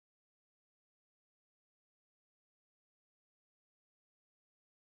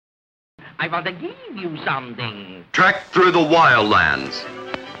I want to give you something. Trek through the wildlands.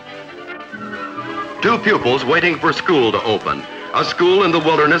 Two pupils waiting for school to open. A school in the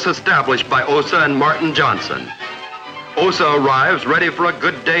wilderness established by Osa and Martin Johnson. Osa arrives ready for a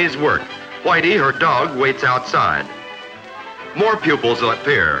good day's work. Whitey, her dog, waits outside. More pupils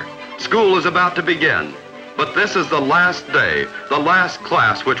appear. School is about to begin. But this is the last day, the last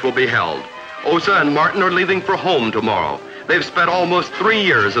class which will be held. Osa and Martin are leaving for home tomorrow. They've spent almost 3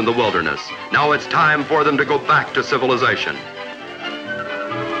 years in the wilderness. Now it's time for them to go back to civilization.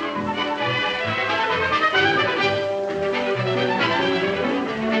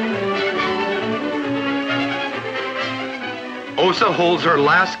 Osa holds her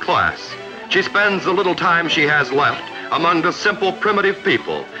last class. She spends the little time she has left among the simple, primitive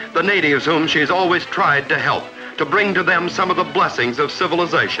people, the natives whom she's always tried to help, to bring to them some of the blessings of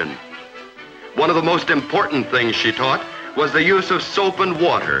civilization. One of the most important things she taught was the use of soap and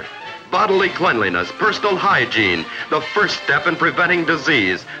water, bodily cleanliness, personal hygiene, the first step in preventing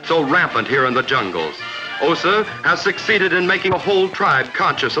disease so rampant here in the jungles. Osa has succeeded in making a whole tribe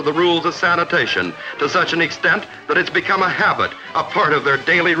conscious of the rules of sanitation to such an extent that it's become a habit, a part of their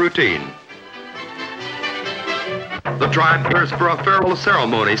daily routine. The tribe prepares for a farewell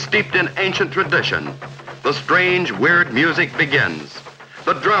ceremony steeped in ancient tradition. The strange, weird music begins.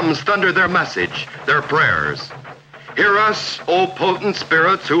 The drums thunder their message, their prayers. Hear us, O potent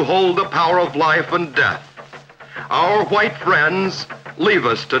spirits who hold the power of life and death. Our white friends leave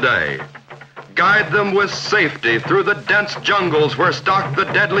us today. Guide them with safety through the dense jungles where stalk the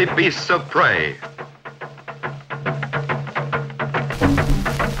deadly beasts of prey.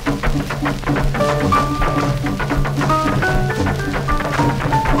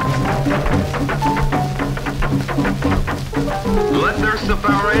 Let their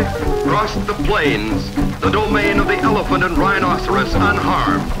safari cross the plains, the domain of the elephant and rhinoceros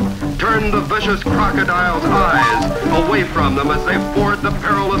unharmed. Turn the vicious crocodile's eyes away from them as they ford the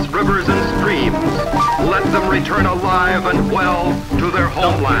perilous rivers and streams. Let them return alive and well to their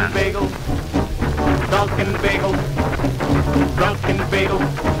homeland. Dunkin' bagel, Dunkin' bagel,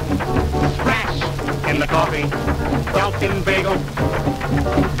 splash in the coffee. Dunkin' bagel,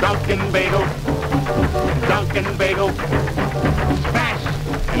 Dunkin' bagel, Dunkin' bagel, splash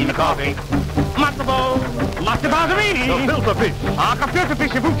in the coffee. Matzo ball, lots of balzamini. Filter fish. Filter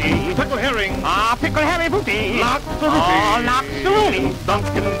fish booty. Pickle herring. Pickle herring booty. Lots of booty. Lots of rooney.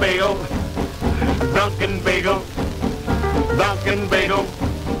 Dunkin' bagel, Dunkin' bagel, Dunkin' bagel,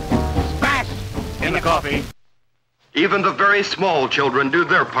 splash in the coffee. Even the very small children do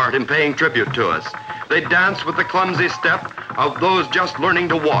their part in paying tribute to us. They dance with the clumsy step of those just learning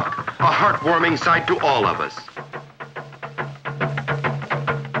to walk, a heartwarming sight to all of us.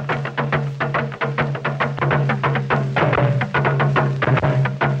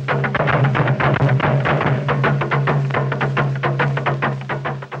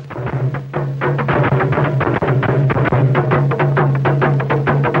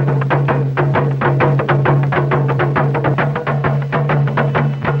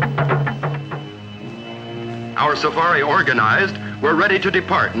 Safari organized, we're ready to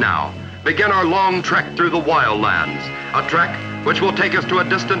depart now. Begin our long trek through the wildlands. A trek which will take us to a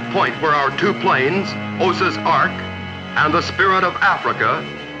distant point where our two planes, Osa's Ark and the Spirit of Africa,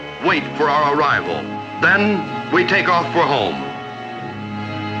 wait for our arrival. Then we take off for home.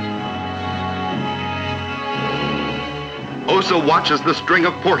 Osa watches the string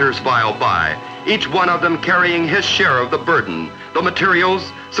of porters file by, each one of them carrying his share of the burden, the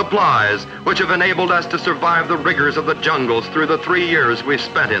materials, supplies, which have enabled us to survive the rigors of the jungles through the 3 years we've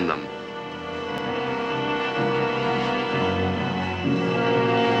spent in them.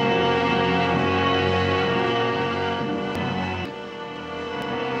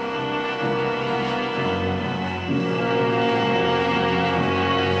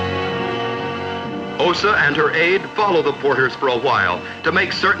 Osa and her aide follow the porters for a while to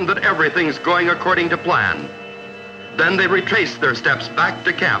make certain that everything's going according to plan. Then they retrace their steps back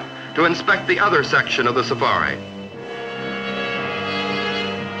to camp to inspect the other section of the safari.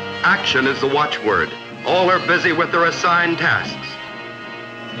 Action is the watchword. All are busy with their assigned tasks.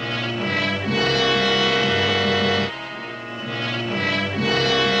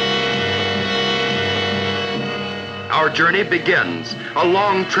 Our journey begins, a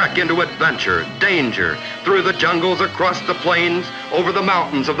long trek into adventure, danger, through the jungles, across the plains, over the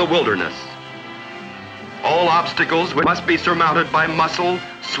mountains of the wilderness. All obstacles must be surmounted by muscle,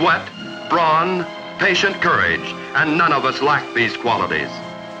 sweat, brawn, patient courage, and none of us lack these qualities.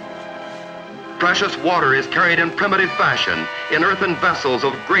 Precious water is carried in primitive fashion in earthen vessels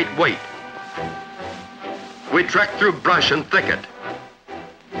of great weight. We trek through brush and thicket.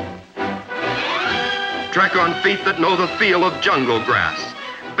 trek on feet that know the feel of jungle grass,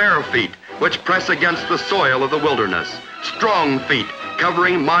 bare feet which press against the soil of the wilderness, strong feet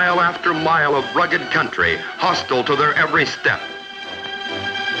covering mile after mile of rugged country, hostile to their every step.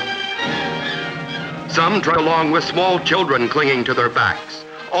 Some trek along with small children clinging to their backs.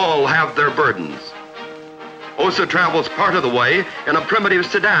 All have their burdens. Osa travels part of the way in a primitive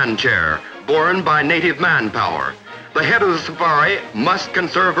sedan chair, borne by native manpower. The head of the safari must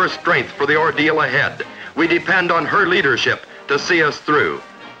conserve her strength for the ordeal ahead. We depend on her leadership to see us through.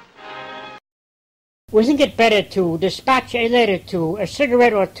 We think it better to dispatch a letter to, a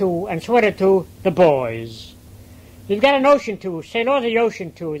cigarette or two, and sweater to the boys. You've got an ocean to, sail over the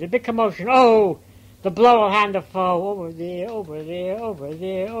ocean to, the big commotion, oh, the blow will hand the foe, over there, over there, over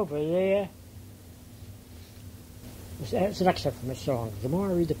there, over there. It's an excerpt from a song. The more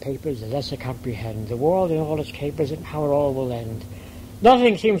I read the papers, the less I comprehend. The world and all its capers and how it all will end.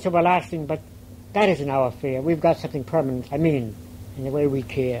 Nothing seems to be lasting, but that isn't our affair. We've got something permanent, I mean, in the way we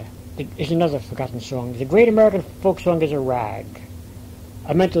care. There's another forgotten song. The great American folk song is a rag,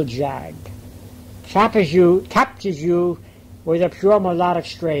 a mental jag. Captures you with a pure melodic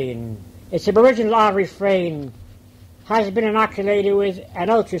strain. Its aboriginal refrain has been inoculated with an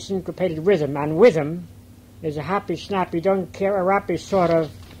ultra-syncopated rhythm, and rhythm is a happy, snappy, don't care, a rappy sort of,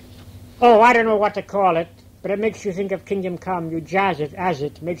 oh, I don't know what to call it, but it makes you think of Kingdom Come. You jazz it as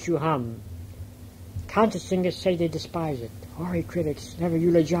it makes you hum. Countless singers say they despise it. Hoary critics never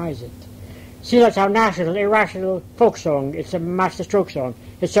eulogize it. See, that's our national, irrational folk song. It's a master stroke song.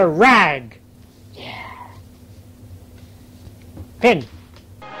 It's a rag. Yeah. Pin.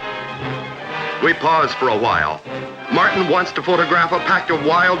 We pause for a while. Martin wants to photograph a pack of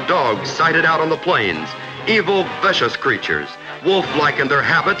wild dogs sighted out on the plains. Evil, vicious creatures. Wolf-like in their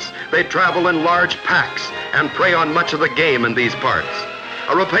habits, they travel in large packs and prey on much of the game in these parts.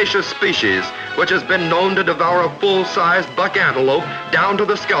 A rapacious species which has been known to devour a full-sized buck antelope down to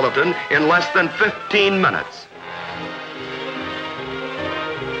the skeleton in less than 15 minutes.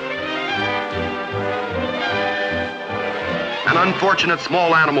 An unfortunate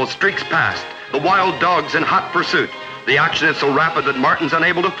small animal streaks past, the wild dogs in hot pursuit. The action is so rapid that Martin's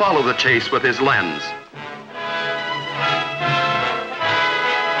unable to follow the chase with his lens.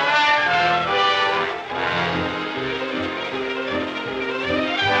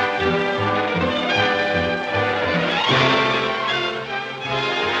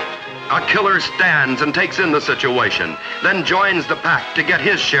 A killer stands and takes in the situation, then joins the pack to get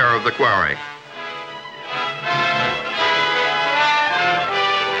his share of the quarry.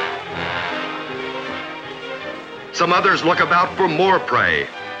 Some others look about for more prey.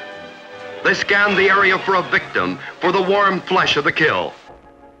 They scan the area for a victim, for the warm flesh of the kill.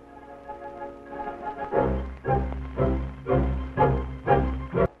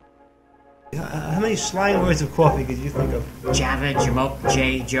 How many slang words of coffee could you think of? Java, Jamoke,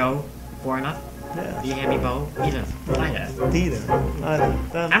 J, Joe. 4 enough? Yeah. Yammy Bo? Either. Neither.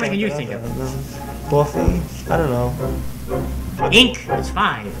 How many can you think of? Coffee? I don't know. Ink. It's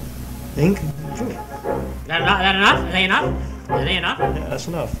 5. Ink? True. That enough? Are they enough? Are they enough? Yeah, that's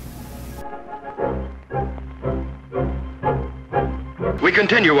enough. We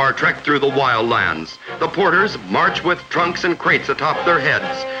continue our trek through the wild lands. The porters march with trunks and crates atop their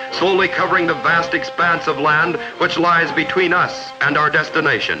heads, slowly covering the vast expanse of land which lies between us and our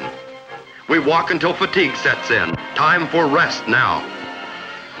destination. We walk until fatigue sets in. Time for rest now.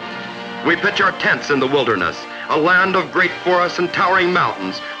 We pitch our tents in the wilderness, a land of great forests and towering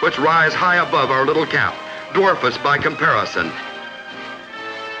mountains which rise high above our little camp, dwarf us by comparison.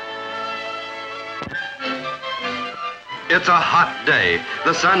 It's a hot day.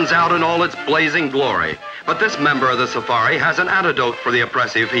 The sun's out in all its blazing glory. But this member of the safari has an antidote for the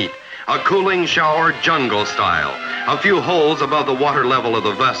oppressive heat. A cooling shower jungle style. A few holes above the water level of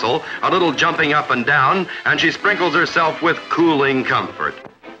the vessel, a little jumping up and down, and she sprinkles herself with cooling comfort.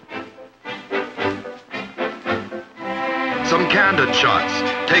 Some candid shots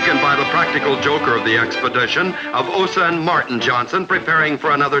taken by the practical joker of the expedition of Osa and Martin Johnson preparing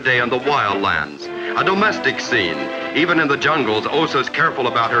for another day in the wildlands. A domestic scene. Even in the jungles, Osa's careful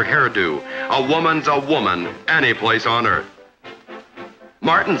about her hairdo. A woman's a woman, any place on earth.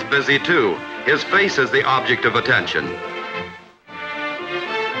 Martin's busy too. His face is the object of attention.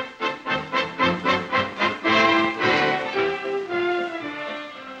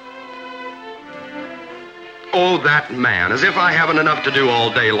 Oh, that man, as if I haven't enough to do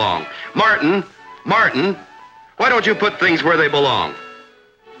all day long. Martin, why don't you put things where they belong?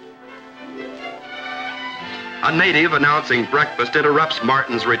 A native announcing breakfast interrupts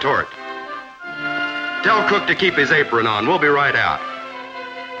Martin's retort. Tell cook to keep his apron on. We'll be right out.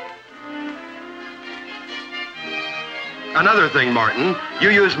 Another thing, Martin, you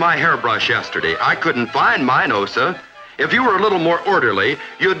used my hairbrush yesterday. I couldn't find mine, Osa. If you were a little more orderly,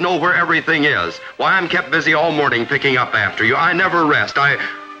 you'd know where everything is. Why, I'm kept busy all morning picking up after you. I never rest.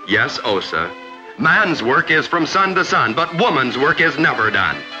 Yes, Osa. Man's work is from sun to sun, but woman's work is never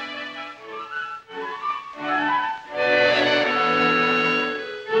done.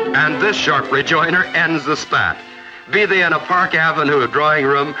 And this sharp rejoinder ends the spat. Be they in a Park Avenue drawing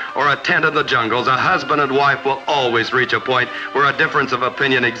room or a tent in the jungles, a husband and wife will always reach a point where a difference of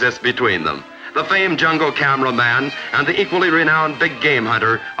opinion exists between them. The famed jungle cameraman and the equally renowned big game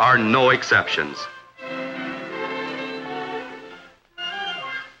hunter are no exceptions.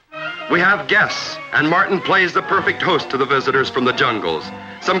 We have guests, and Martin plays the perfect host to the visitors from the jungles.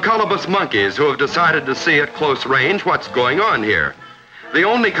 Some colobus monkeys who have decided to see at close range what's going on here. The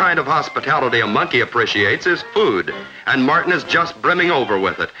only kind of hospitality a monkey appreciates is food, and Martin is just brimming over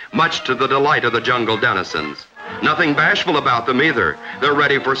with it, much to the delight of the jungle denizens. Nothing bashful about them either. They're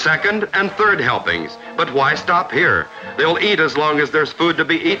ready for second and third helpings. But why stop here? They'll eat as long as there's food to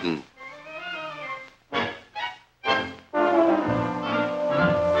be eaten.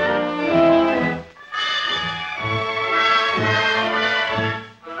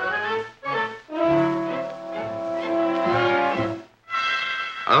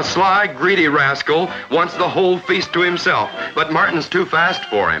 A sly, greedy rascal wants the whole feast to himself, but Martin's too fast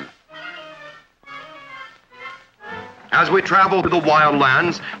for him. As we travel through the wild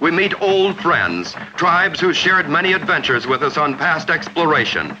lands, we meet old friends, tribes who shared many adventures with us on past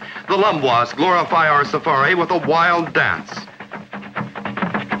exploration. The Lumwas glorify our safari with a wild dance.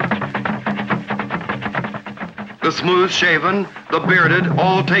 The smooth-shaven, the bearded,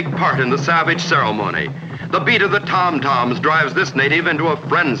 all take part in the savage ceremony. The beat of the tom-toms drives this native into a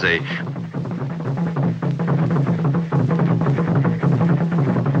frenzy.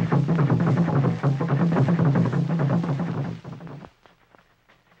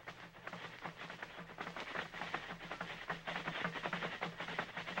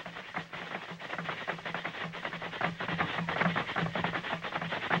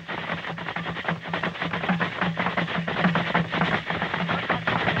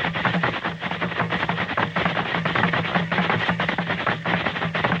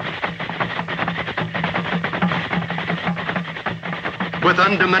 With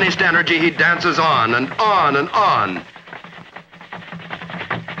undiminished energy, he dances on and on and on.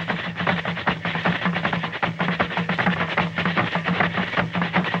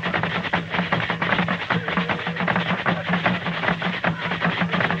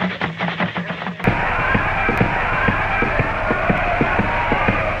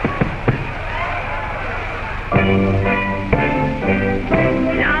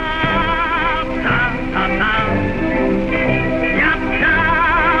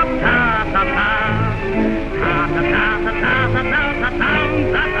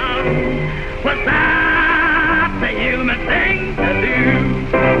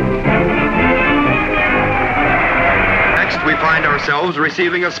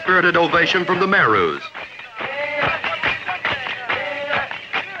 Receiving a spirited ovation from the Merus.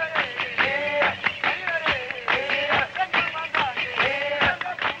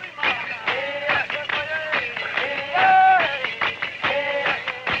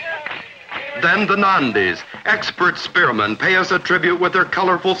 Then the Nandis, expert spearmen, pay us a tribute with their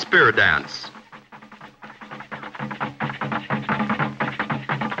colorful spear dance.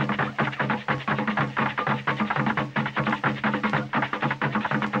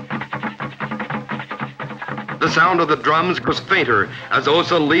 The sound of the drums grows fainter as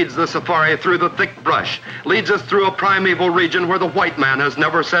Osa leads the safari through the thick brush, leads us through a primeval region where the white man has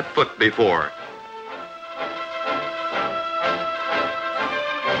never set foot before.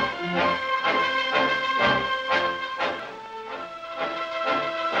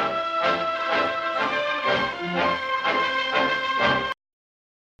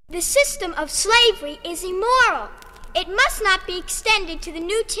 The system of slavery is immoral. It must not be extended to the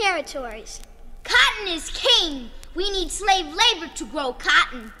new territories. Cotton is king. We need slave labor to grow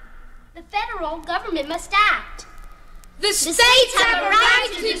cotton. The federal government must act. The states have a right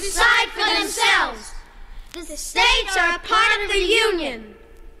to decide for themselves. The states are a part of the Union.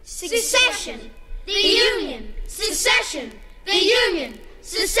 Secession. The Union. Secession. The Union.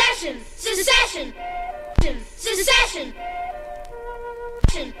 Secession. Secession. Secession.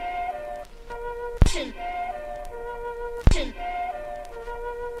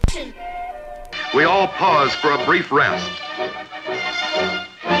 We all pause for a brief rest.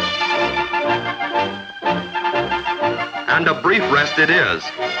 And a brief rest it is.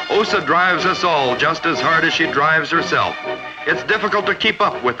 Osa drives us all just as hard as she drives herself. It's difficult to keep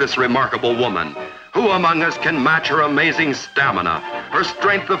up with this remarkable woman. Who among us can match her amazing stamina, her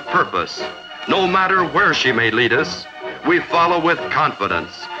strength of purpose? No matter where she may lead us, we follow with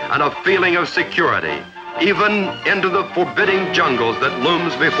confidence and a feeling of security, even into the forbidding jungles that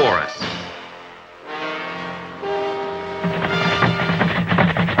looms before us.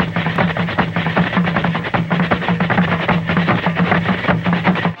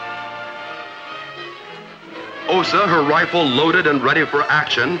 Osa, her rifle loaded and ready for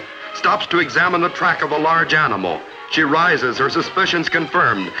action, stops to examine the track of a large animal. She rises, her suspicions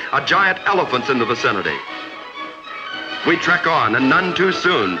confirmed. A giant elephant's in the vicinity. We trek on, and none too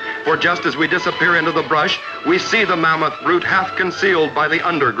soon, for just as we disappear into the brush, we see the mammoth brute half concealed by the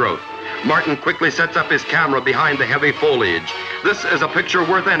undergrowth. Martin quickly sets up his camera behind the heavy foliage. This is a picture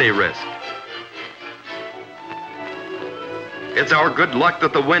worth any risk. It's our good luck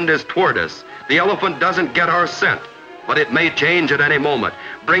that the wind is toward us. The elephant doesn't get our scent, but it may change at any moment.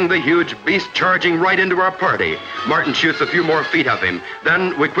 Bring the huge beast charging right into our party. Martin shoots a few more feet of him.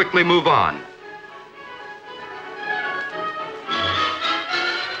 Then we quickly move on.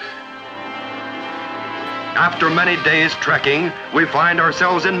 After many days trekking, we find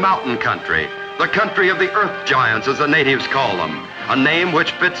ourselves in mountain country. The country of the earth giants, as the natives call them. A name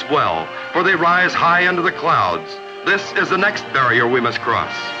which fits well, for they rise high into the clouds. This is the next barrier we must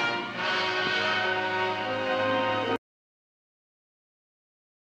cross.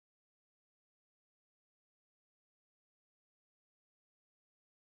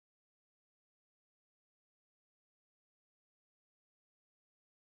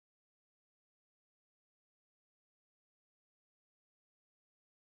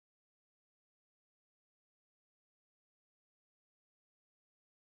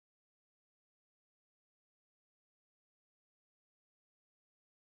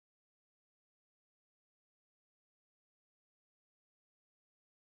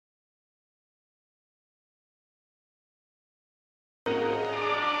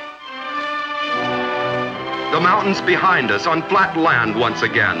 The mountains behind us on flat land once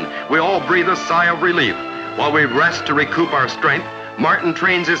again. We all breathe a sigh of relief. While we rest to recoup our strength, Martin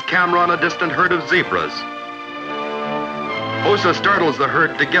trains his camera on a distant herd of zebras. Osa startles the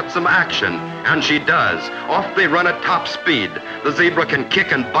herd to get some action, and she does. Off they run at top speed. The zebra can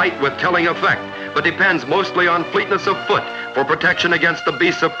kick and bite with telling effect, but depends mostly on fleetness of foot for protection against the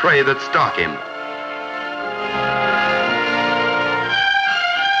beasts of prey that stalk him.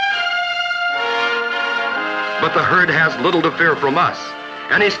 But the herd has little to fear from us.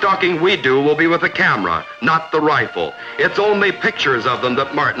 Any stalking we do will be with the camera, not the rifle. It's only pictures of them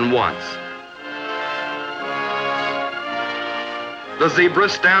that Martin wants. The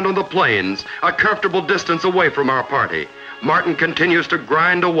zebras stand on the plains, a comfortable distance away from our party. Martin continues to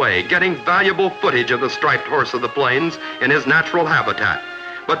grind away, getting valuable footage of the striped horse of the plains in his natural habitat.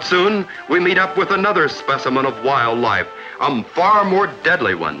 But soon we meet up with another specimen of wildlife, a far more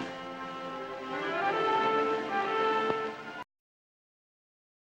deadly one.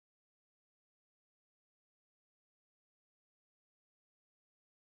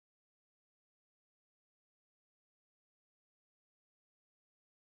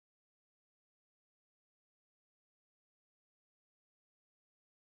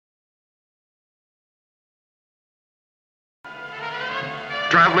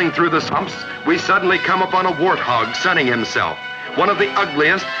 Traveling through the swamps, we suddenly come upon a warthog sunning himself, one of the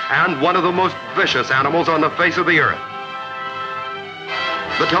ugliest and one of the most vicious animals on the face of the earth.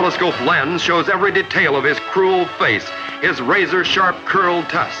 The telescope lens shows every detail of his cruel face, his razor-sharp curled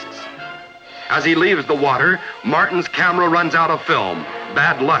tusks. As he leaves the water, Martin's camera runs out of film.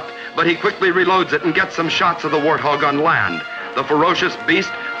 Bad luck, but he quickly reloads it and gets some shots of the warthog on land. The ferocious beast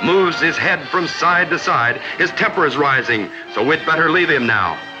moves his head from side to side. His temper is rising, so we'd better leave him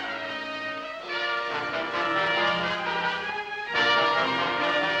now.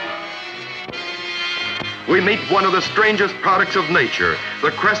 We meet one of the strangest products of nature,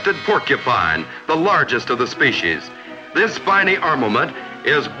 the crested porcupine, the largest of the species. This spiny armament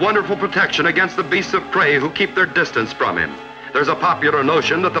is wonderful protection against the beasts of prey who keep their distance from him. There's a popular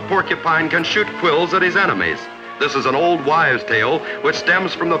notion that the porcupine can shoot quills at his enemies. This is an old wives' tale which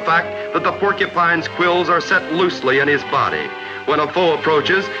stems from the fact that the porcupine's quills are set loosely in his body. When a foe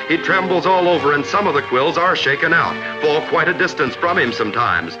approaches, he trembles all over and some of the quills are shaken out, fall quite a distance from him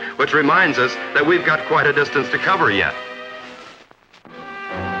sometimes, which reminds us that we've got quite a distance to cover yet.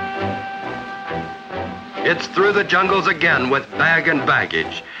 It's through the jungles again with bag and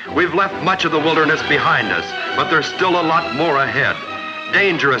baggage. We've left much of the wilderness behind us, but there's still a lot more ahead.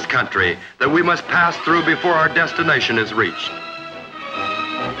 Dangerous country that we must pass through before our destination is reached.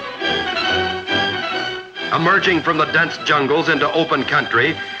 Emerging from the dense jungles into open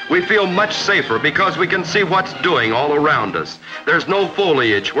country, We feel much safer because we can see what's doing all around us. There's no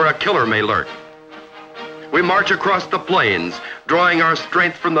foliage where a killer may lurk. We march across the plains, drawing our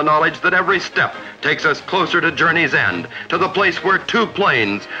strength from the knowledge that every step takes us closer to journey's end, to the place where two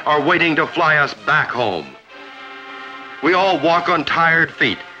planes are waiting to fly us back home. We all walk on tired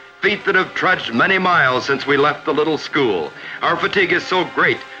feet, feet that have trudged many miles since we left the little school. Our fatigue is so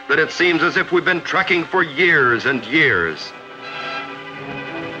great that it seems as if we've been trekking for years and years.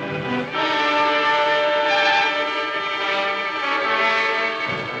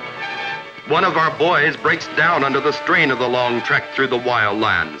 One of our boys breaks down under the strain of the long trek through the wild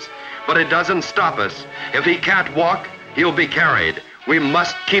lands. But it doesn't stop us. If he can't walk, he'll be carried. We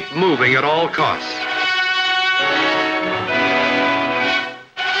must keep moving at all costs.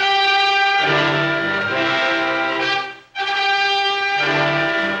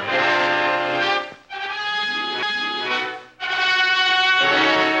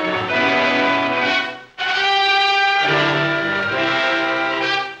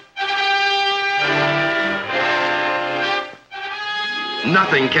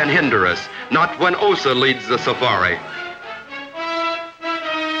 Nothing can hinder us, not when Osa leads the safari.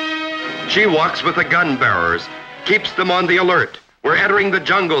 She walks with the gun bearers, keeps them on the alert. We're entering the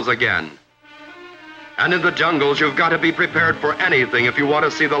jungles again. And in the jungles, you've got to be prepared for anything if you want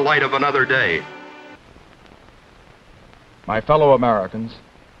to see the light of another day. My fellow Americans,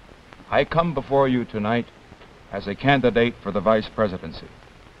 I come before you tonight as a candidate for the vice presidency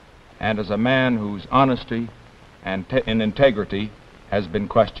and as a man whose honesty and integrity has been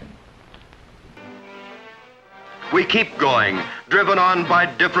questioned. We keep going, driven on by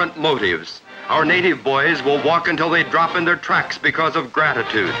different motives. Our native boys will walk until they drop in their tracks because of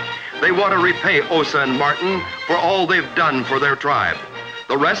gratitude. They want to repay Osa and Martin for all they've done for their tribe.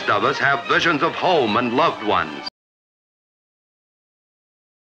 The rest of us have visions of home and loved ones.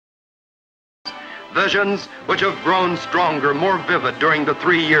 Visions which have grown stronger, more vivid during the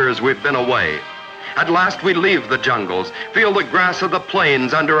 3 years we've been away. At last we leave the jungles, feel the grass of the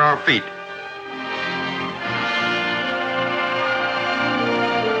plains under our feet.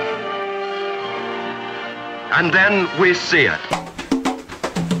 And then we see it.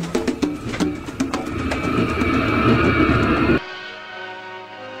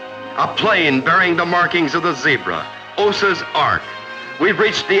 A plane bearing the markings of the zebra, Osa's Ark. We've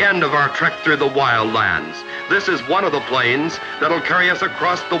reached the end of our trek through the wild lands. This is one of the planes that'll carry us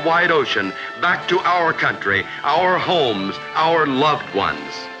across the wide ocean, back to our country, our homes, our loved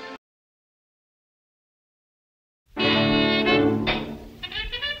ones.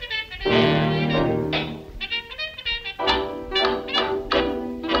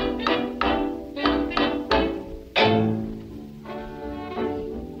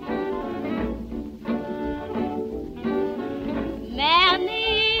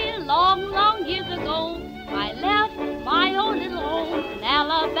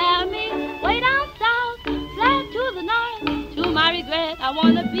 I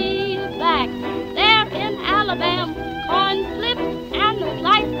want to be back there in Alabama. Corn flips and a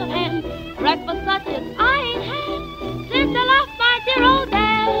slice of ham. Breakfast such as I ain't had since I left my dear old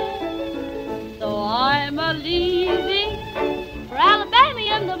dad. So I'm a-leaving for Alabama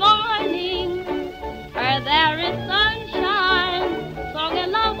in the morning, where there is sunshine, song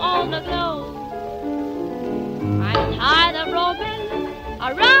and love all aglow. I'm tired of roaming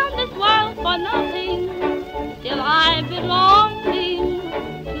around this world for nothing, till I belonging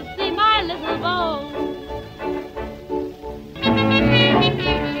to see my little boy.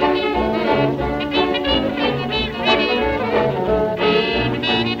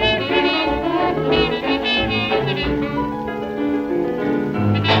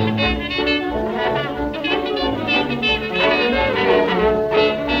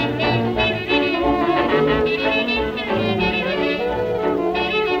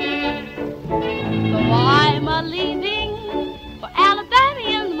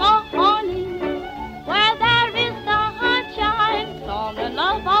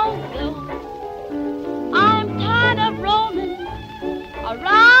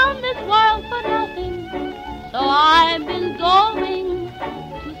 Around this world for nothing, so I've been going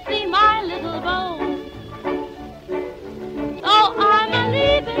to see my little boy. So I'm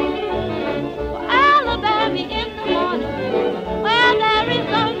a-leaving for Alabama in the morning, where there is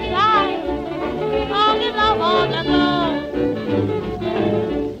sunshine, song and love all aglow.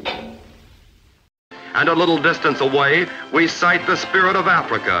 And a little distance away, we sight the Spirit of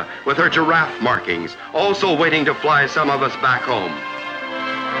Africa with her giraffe markings, also waiting to fly some of us back home.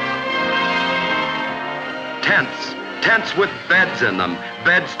 Tents with beds in them,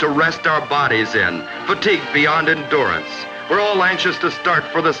 beds to rest our bodies in, fatigued beyond endurance. We're all anxious to start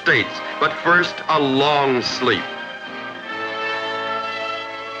for the States, but first, a long sleep.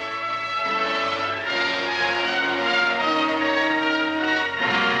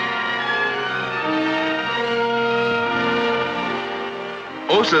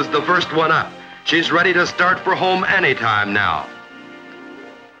 Osa's the first one up. She's ready to start for home anytime now.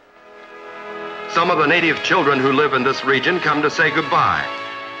 Some of the native children who live in this region come to say goodbye.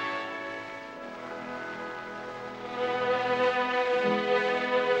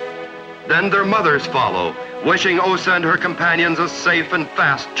 Then their mothers follow, wishing Osa and her companions a safe and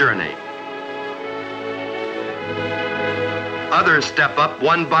fast journey. Others step up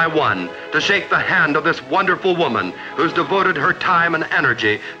one by one to shake the hand of this wonderful woman who's devoted her time and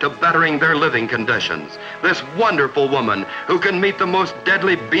energy to bettering their living conditions. This wonderful woman who can meet the most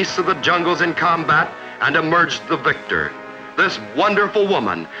deadly beasts of the jungles in combat and emerge the victor. This wonderful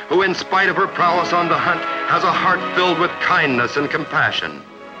woman who, in spite of her prowess on the hunt, has a heart filled with kindness and compassion.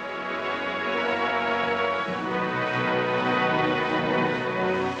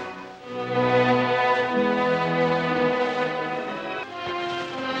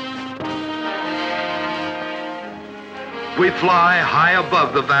 We fly high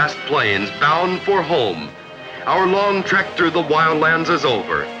above the vast plains, bound for home. Our long trek through the wildlands is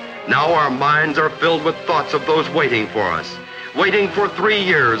over. Now our minds are filled with thoughts of those waiting for us, waiting for 3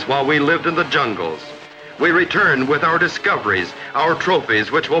 years while we lived in the jungles. We return with our discoveries, our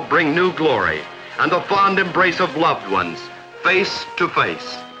trophies, which will bring new glory, and the fond embrace of loved ones, face to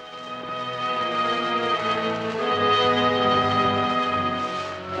face.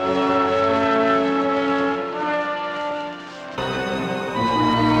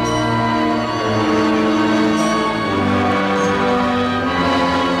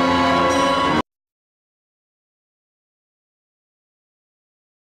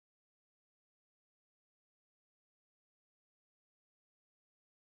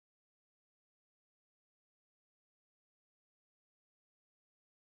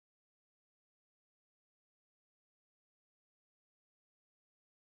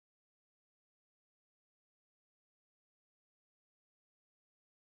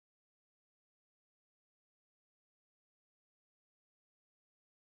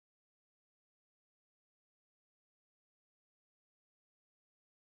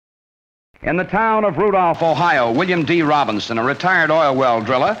 In the town of Rudolph, Ohio, William D. Robinson, a retired oil well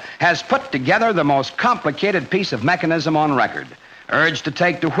driller, has put together the most complicated piece of mechanism on record. Urged to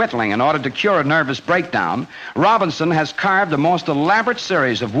take to whittling in order to cure a nervous breakdown, Robinson has carved a most elaborate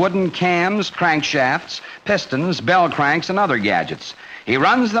series of wooden cams, crankshafts, pistons, bell cranks, and other gadgets. He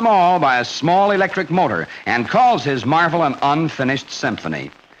runs them all by a small electric motor and calls his marvel an unfinished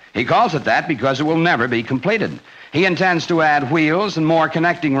symphony. He calls it that because it will never be completed. He intends to add wheels and more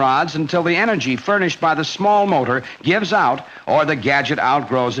connecting rods until the energy furnished by the small motor gives out or the gadget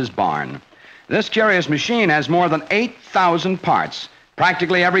outgrows his barn. This curious machine has more than 8,000 parts.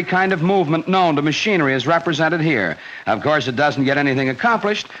 Practically every kind of movement known to machinery is represented here. Of course, it doesn't get anything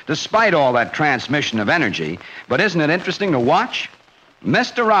accomplished despite all that transmission of energy. But isn't it interesting to watch?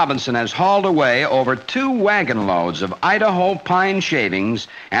 Mr. Robinson has hauled away over 2 wagon loads of Idaho pine shavings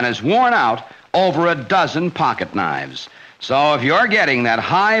and has worn out over a dozen pocket knives. So if you're getting that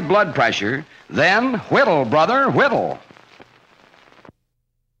high blood pressure, then whittle, brother, whittle.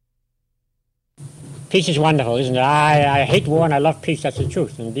 Peace is wonderful, isn't it? I hate war and I love peace. That's the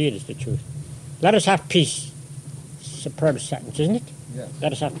truth. Indeed, it's the truth. Let us have peace. Superb sentence, isn't it? Yes.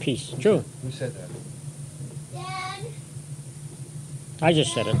 Let us have peace. True. Who said that? Dad. I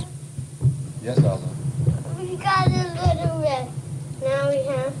just said it. Yes, Alma. We got a little rest. Now we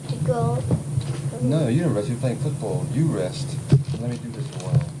have to go. No, you don't rest. You're playing football. You rest. Let me do this for a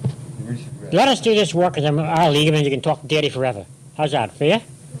while. You really should rest. Let us do this work and then I'll leave and you can talk to Daddy forever. How's that? Fair?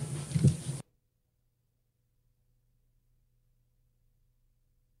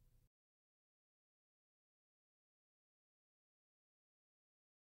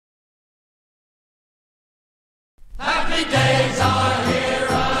 Happy days are here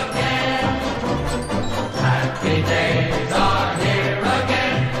again. Happy days are here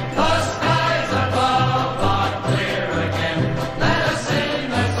again. The skies above are clear again. Let us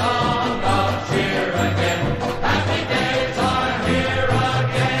sing a song of cheer again. Happy days are here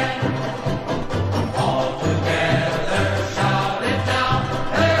again. All together shout it down.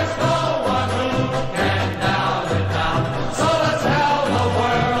 There's no one who can doubt it now. So let's tell the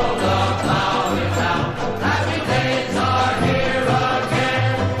world of loud and loud. Happy days are here again.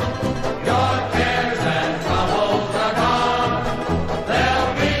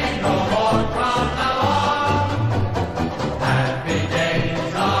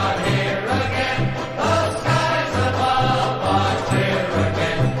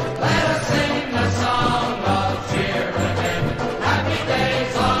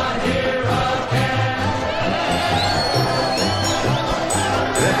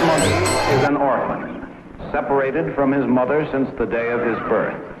 This monkey is an orphan, separated from his mother since the day of his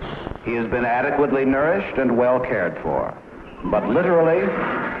birth. He has been adequately nourished and well cared for. But literally,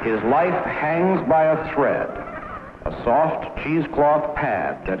 his life hangs by a thread, a soft cheesecloth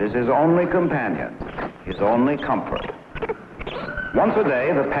pad that is his only companion, his only comfort. Once a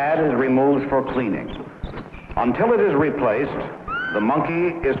day, the pad is removed for cleaning. Until it is replaced, the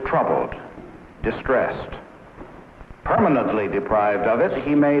monkey is troubled, distressed. Permanently deprived of it,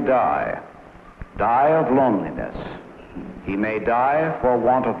 he may die. Die of loneliness. He may die for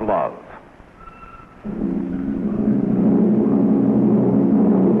want of love.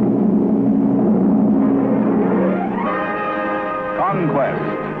 Conquest.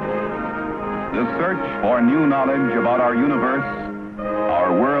 The search for new knowledge about our universe,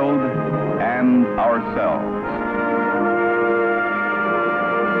 our world, and ourselves.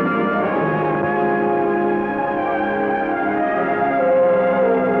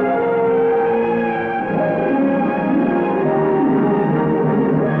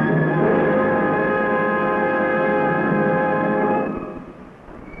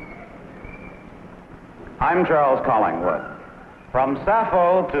 I'm Charles Collingwood. From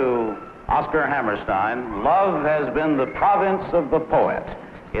Sappho to Oscar Hammerstein, love has been the province of the poet.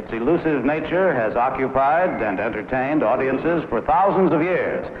 Its elusive nature has occupied and entertained audiences for thousands of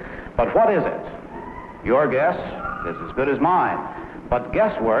years. But what is it? Your guess is as good as mine. But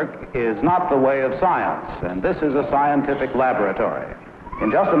guesswork is not the way of science, and this is a scientific laboratory.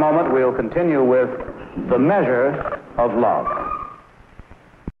 In just a moment, we'll continue with the measure of love.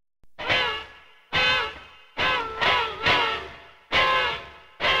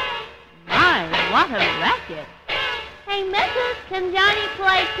 What a racket. Hey, Mrs., can Johnny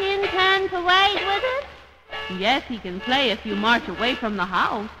play tin can parade with us? Yes, he can play if you march away from the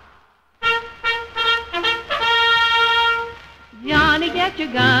house. Johnny, get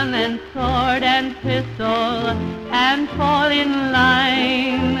your gun and sword and pistol and fall in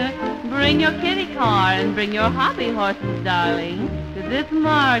line. Bring your kitty car and bring your hobby horses, darling, 'cause it's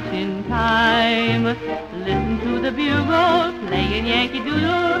marching time. Listen to the bugle playing Yankee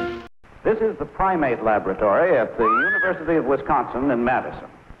Doodle. This is the primate laboratory at the University of Wisconsin in Madison.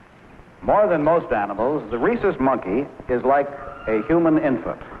 More than most animals, the rhesus monkey is like a human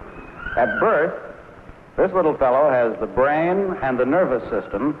infant. At birth, this little fellow has the brain and the nervous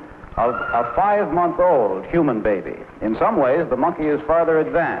system of a 5-month-old human baby. In some ways, the monkey is farther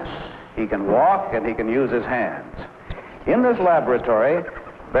advanced. He can walk and he can use his hands. In this laboratory,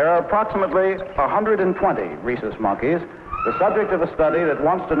 there are approximately 120 rhesus monkeys, the subject of a study that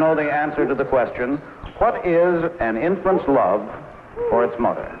wants to know the answer to the question, what is an infant's love for its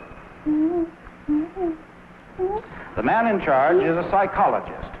mother? The man in charge is a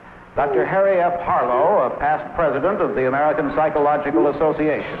psychologist, Dr. Harry F. Harlow, a past president of the American Psychological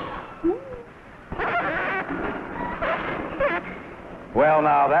Association. Well,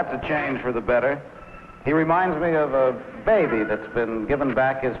 now, that's a change for the better. He reminds me of a baby that's been given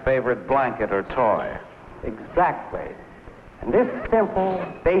back his favorite blanket or toy. Exactly. And this simple,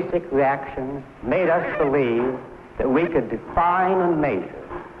 basic reaction made us believe that we could define and measure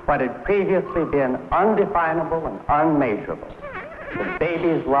what had previously been undefinable and unmeasurable, the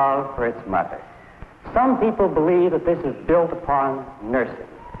baby's love for its mother. Some people believe that this is built upon nursing.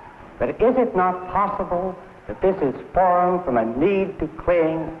 But is it not possible that this is formed from a need to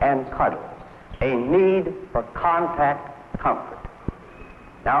cling and cuddle, a need for contact comfort?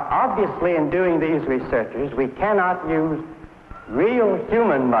 Now, obviously, in doing these researches, we cannot use real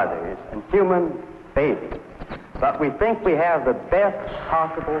human mothers and human babies, but we think we have the best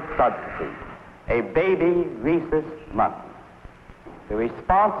possible substitute, a baby rhesus monkey. The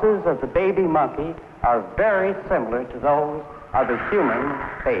responses of the baby monkey are very similar to those of the human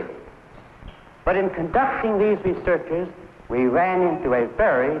baby. But in conducting these researches, we ran into a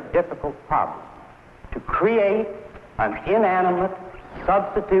very difficult problem: to create an inanimate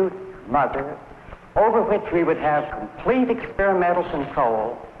substitute mother over which we would have complete experimental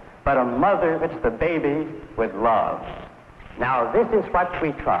control, but a mother which the baby would love. Now, this is what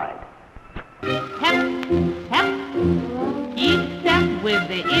we tried. Hep, hep, each step with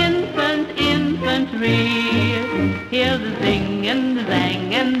the infantry. Hear the zing and the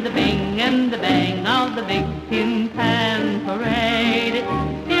zang and the bing and the bang of the big tin pan parade.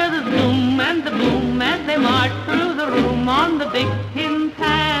 Hear the zoom and the boom as they march through the room on the big tin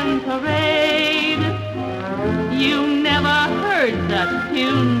pan parade. You never heard such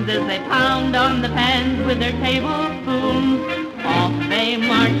tunes as they pound on the pans with their tablespoons. Off they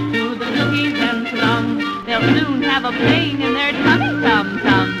march to the cookies and plums. They'll soon have a plane in their tummy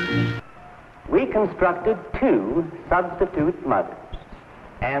tum-tums. We constructed 2 substitute mothers.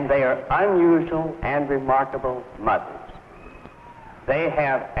 and they are unusual and remarkable mothers. They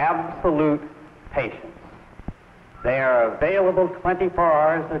have absolute patience. They are available 24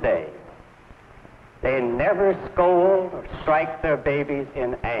 hours a day. They never scold or strike their babies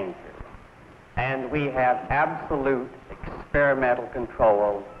in anger. And we have absolute experimental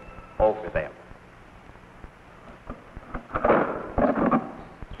control over them.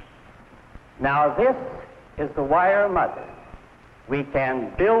 Now this is the wire mother. We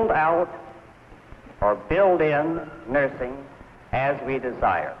can build out or build in nursing as we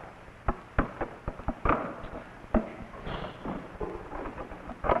desire.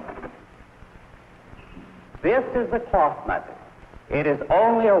 This is the cloth mother. It is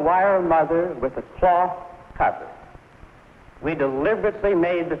only a wire mother with a cloth cover. We deliberately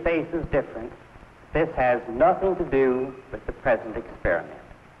made the faces different. This has nothing to do with the present experiment.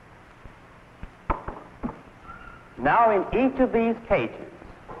 Now in each of these cages,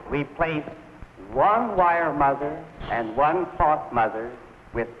 we place one wire mother and one cloth mother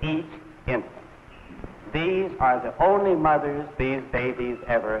with each infant. These are the only mothers these babies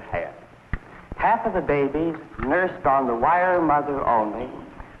ever had. Half of the babies nursed on the wire mother only,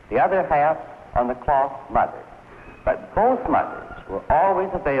 the other half on the cloth mother. But both mothers were always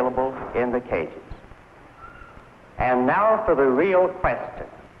available in the cages. And now for the real question.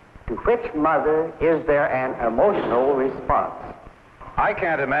 To which mother is there an emotional response? I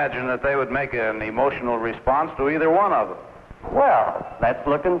can't imagine that they would make an emotional response to either one of them. Well, let's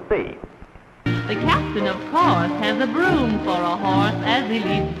look and see. The captain, of course, has a broom for a horse as he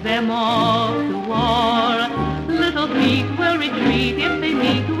leads them off to war. Little feet will retreat if they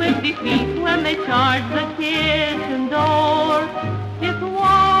meet with defeat when they charge the kitchen door. It's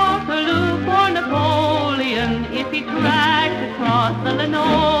Waterloo for Napoleon if he tracks across the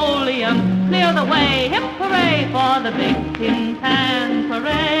linoleum. Clear the way, hip hooray for the big tin pan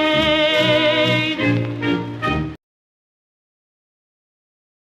parade.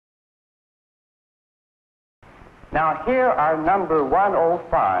 Now here are number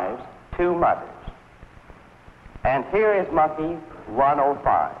 105's two mothers. And here is monkey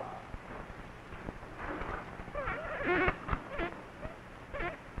 105.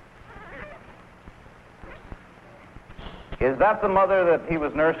 Is that the mother that he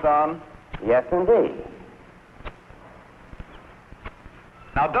was nursed on? Yes, indeed.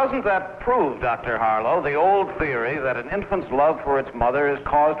 Now, doesn't that prove, Dr. Harlow, the old theory that an infant's love for its mother is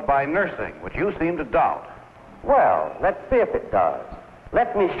caused by nursing, which you seem to doubt? Well, let's see if it does.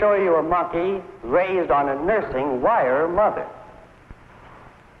 Let me show you a monkey raised on a nursing wire mother.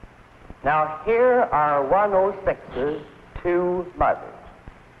 Now, here are 106's two mothers.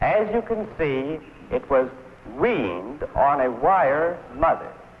 As you can see, it was weaned on a wire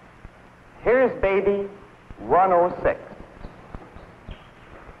mother. Here's baby 106.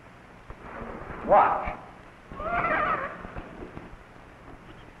 Watch.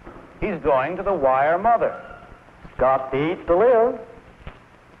 He's going to the wire mother. Got to eat to live.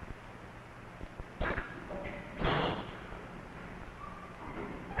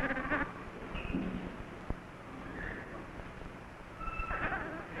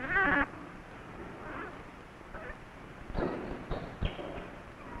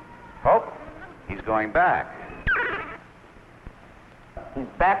 Oh, he's going back. He's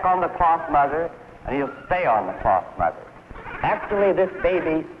back on the cloth mother, and he'll stay on the cloth mother. Actually, this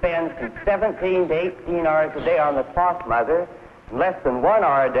baby spends from 17 to 18 hours a day on the cloth mother and less than 1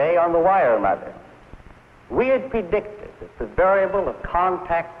 hour a day on the wire mother. We had predicted that the variable of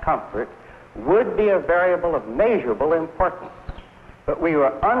contact comfort would be a variable of measurable importance, but we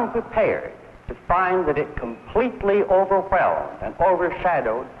were unprepared to find that it completely overwhelmed and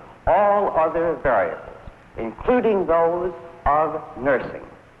overshadowed all other variables, including those of nursing.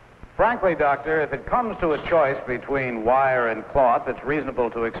 Frankly, Doctor, if it comes to a choice between wire and cloth, it's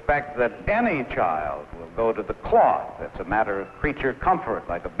reasonable to expect that any child will go to the cloth. It's a matter of creature comfort,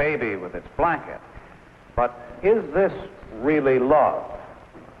 like a baby with its blanket. But is this really love?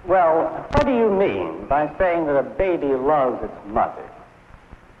 Well, what do you mean by saying that a baby loves its mother?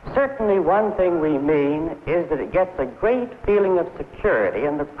 Certainly one thing we mean is that it gets a great feeling of security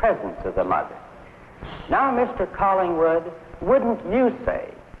in the presence of the mother. Now, Mr. Collingwood, wouldn't you say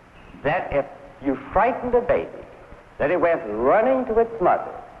that if you frightened a baby, that it went running to its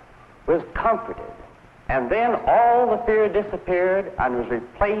mother, was comforted, and then all the fear disappeared and was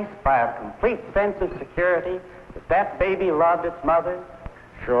replaced by a complete sense of security, that that baby loved its mother?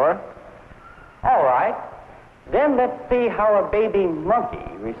 Sure. All right. Then let's see how a baby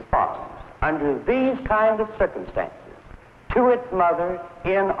monkey responds under these kinds of circumstances to its mother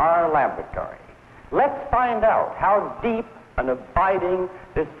in our laboratory. Let's find out how deep and abiding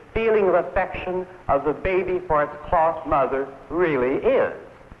this feeling of affection of the baby for its cloth mother really is.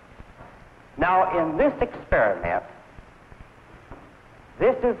 Now, in this experiment,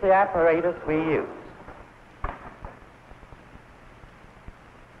 this is the apparatus we use.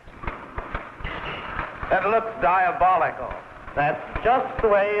 That looks diabolical. That's just the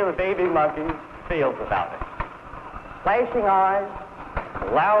way the baby monkey feels about it. Flashing eyes,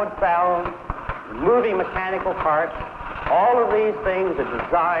 loud sounds, moving mechanical parts, all of these things are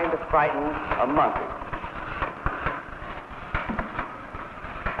designed to frighten a monkey.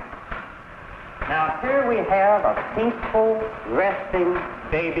 Now here we have a peaceful, resting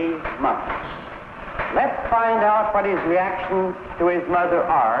baby monkey. Let's find out what his reactions to his mother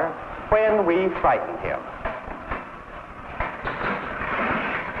are when we frighten him.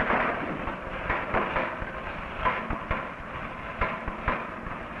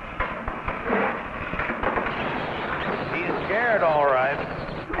 He's scared, all right,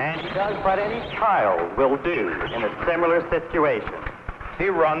 and he does what any child will do in a similar situation. He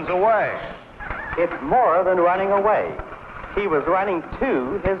runs away. It's more than running away. He was running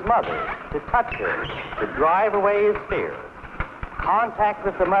to his mother, to touch her, to drive away his fear. Contact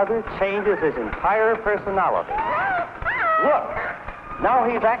with the mother changes his entire personality. Look, now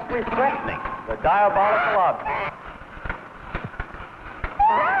he's actually threatening the diabolical object.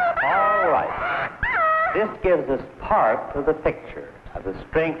 All right. This gives us part of the picture of the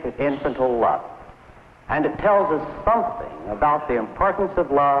strength of infantile love. And it tells us something about the importance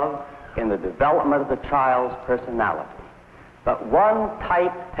of love in the development of the child's personality. But one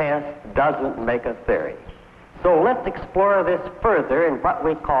type test doesn't make a theory. So let's explore this further in what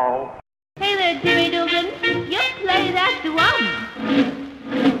we call... Hey there, Jimmy Dugan, you play that drum.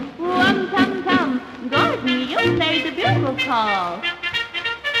 Tum-tum-tum, Gordon, you play the bugle call.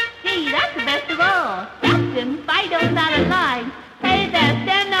 Gee, that's the best of all. Captain, Fido's out of line. Hey there,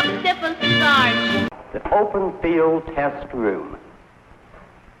 stand up, stiff and start. The open field test room.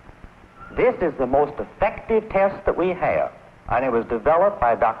 This is the most effective test that we have, and it was developed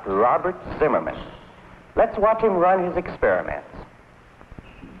by Dr. Robert Zimmerman. Let's watch him run his experiments.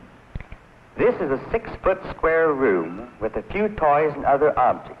 This is a 6-foot square room with a few toys and other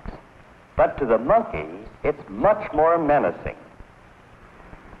objects. But to the monkey, it's much more menacing.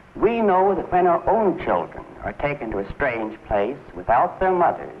 We know that when our own children are taken to a strange place without their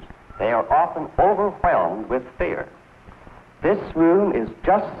mothers, they are often overwhelmed with fear. This room is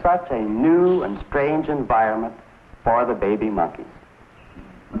just such a new and strange environment for the baby monkeys.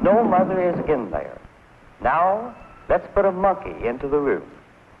 No mother is in there. Now, let's put a monkey into the room.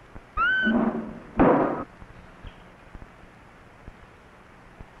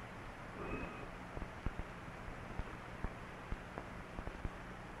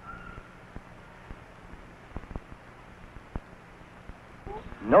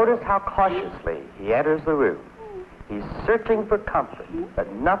 Notice how cautiously he enters the room. He's searching for comfort,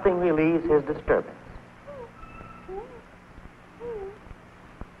 but nothing relieves his disturbance.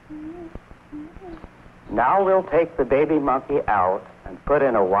 Now we'll take the baby monkey out and put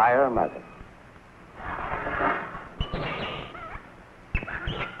in a wire mother.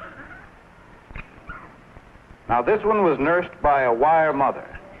 Now this one was nursed by a wire mother.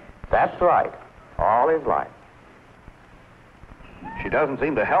 That's right, all his life. She doesn't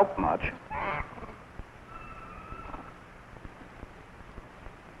seem to help much.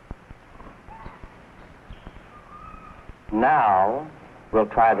 Now, we'll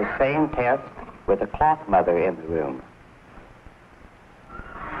try the same test with a cloth mother in the room.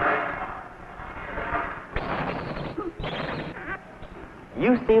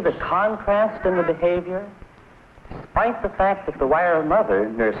 You see the contrast in the behavior? Despite the fact that the wire mother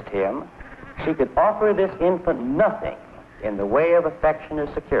nursed him, she could offer this infant nothing in the way of affection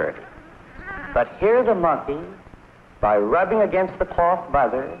or security. But here the monkey, by rubbing against the cloth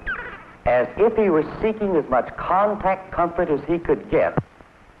mother, as if he were seeking as much contact comfort as he could get,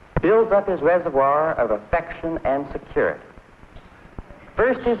 builds up his reservoir of affection and security.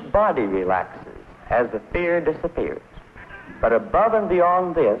 First, his body relaxes as the fear disappears. But above and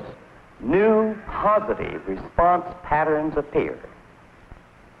beyond this, new positive response patterns appear.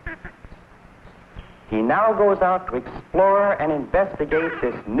 He now goes out to explore and investigate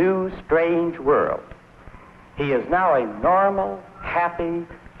this new, strange world. He is now a normal, happy,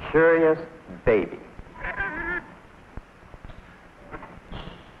 curious baby.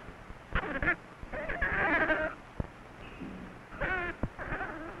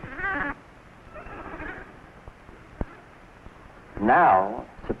 Now,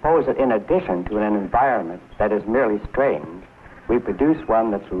 suppose that in addition to an environment that is merely strange, we produce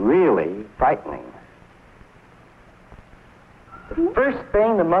one that's really frightening. First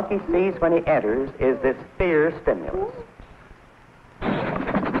thing the monkey sees when he enters is this fear stimulus.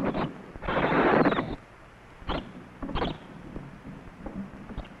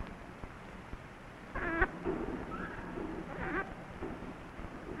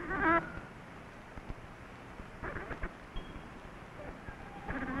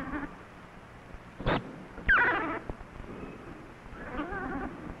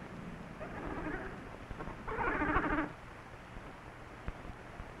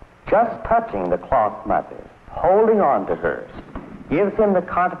 Just touching the cloth mother, holding on to her, gives him the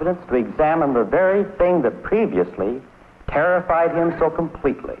confidence to examine the very thing that previously terrified him so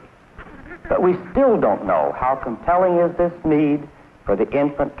completely. But we still don't know how compelling is this need for the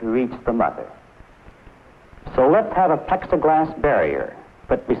infant to reach the mother. So let's have a plexiglass barrier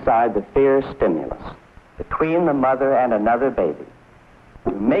put beside the fear stimulus between the mother and another baby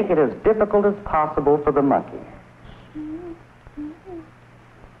to make it as difficult as possible for the monkey.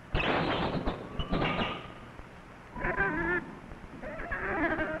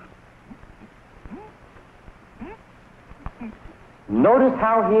 Notice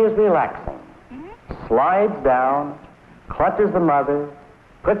how he is relaxing. Slides down, clutches the mother,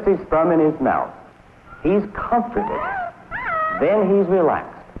 puts his thumb in his mouth. He's comforted. Then he's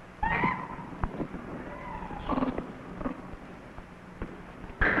relaxed.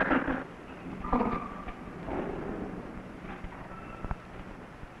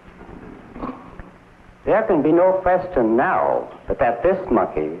 There can be no question now that this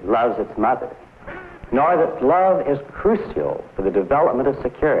monkey loves its mother, nor that love is crucial for the development of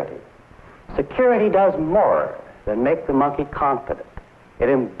security. Security does more than make the monkey confident. It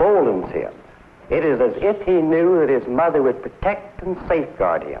emboldens him. It is as if he knew that his mother would protect and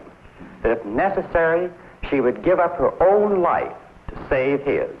safeguard him, that if necessary, she would give up her own life to save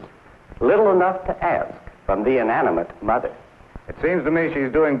his. Little enough to ask from the inanimate mother. It seems to me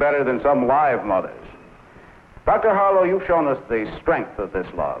she's doing better than some live mothers. Dr. Harlow, you've shown us the strength of this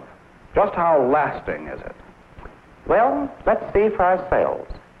love. Just how lasting is it? Well, let's see for ourselves.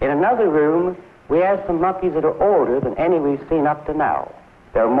 In another room, we have some monkeys that are older than any we've seen up to now.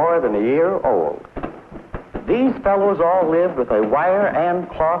 They're more than a year old. These fellows all lived with a wire and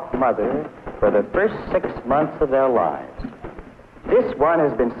cloth mother for the first 6 months of their lives. This one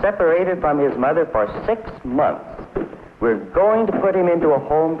has been separated from his mother for 6 months. We're going to put him into a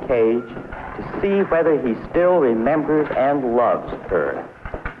home cage to see whether he still remembers and loves her.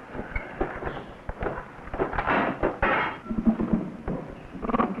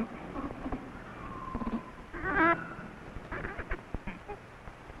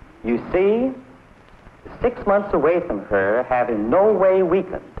 You see, 6 months away from her have in no way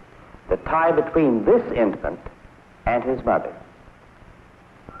weakened the tie between this infant and his mother.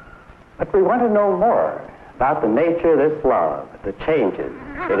 But we want to know more about the nature of this love, the changes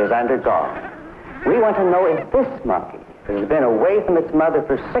it has undergone. We want to know if this monkey, that has been away from its mother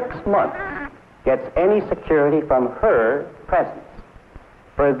for 6 months, gets any security from her presence.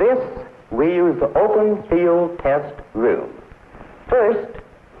 For this, we use the open field test room. First,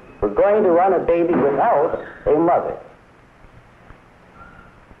 we're going to run a baby without a mother.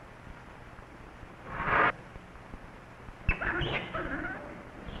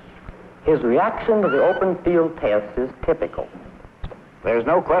 His reaction to the open field test is typical. There's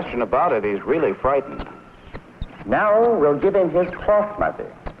no question about it. He's really frightened. Now we'll give him his cloth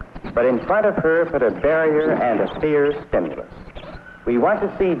mother, but in front of her put a barrier and a fear stimulus. We want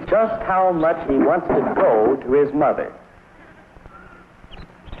to see just how much he wants to go to his mother.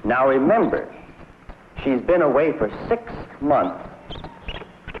 Now remember, she's been away for 6 months.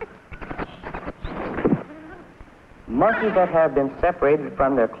 Monkeys that have been separated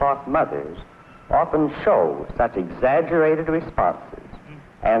from their cloth mothers often show such exaggerated responses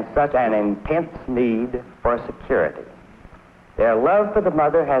and such an intense need for security. Their love for the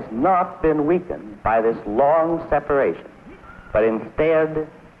mother has not been weakened by this long separation, but instead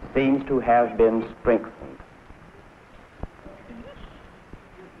seems to have been strengthened.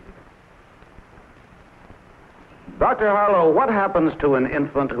 Dr. Harlow, what happens to an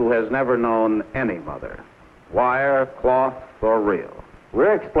infant who has never known any mother? Wire, cloth, or real?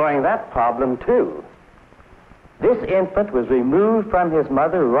 We're exploring that problem, too. This infant was removed from his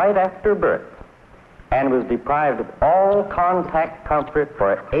mother right after birth and was deprived of all contact comfort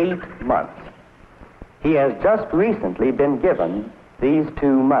for 8 months. He has just recently been given these 2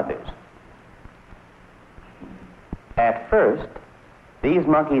 mothers. At first, these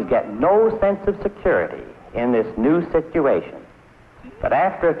monkeys get no sense of security in this new situation. But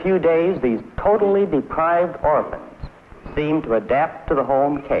after a few days, these totally deprived orphans seem to adapt to the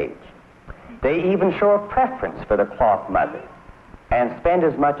home cage. They even show a preference for the cloth mother, and spend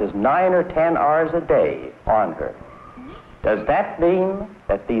as much as 9 or 10 hours a day on her. Does that mean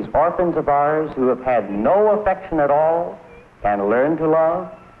that these orphans of ours who have had no affection at all can learn to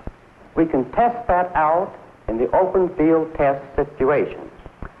love? We can test that out in the open field test situation.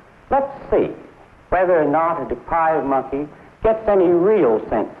 Let's see whether or not a deprived monkey gets any real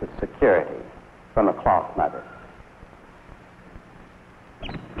sense of security from a cloth mother.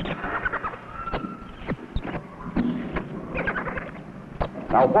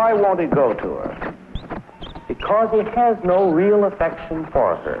 Now, why won't he go to her? Because he has no real affection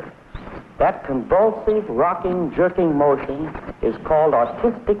for her. That convulsive, rocking, jerking motion is called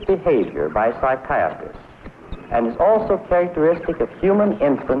autistic behavior by psychiatrists and is also characteristic of human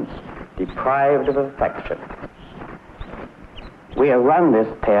infants deprived of affection. We have run this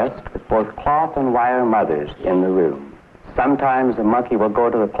test with both cloth and wire mothers in the room. Sometimes the monkey will go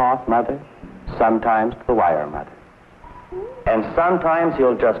to the cloth mother, sometimes to the wire mother. And sometimes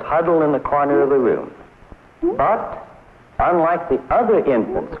he'll just huddle in the corner of the room. But, unlike the other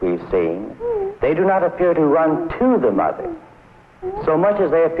infants we've seen, they do not appear to run to the mother, so much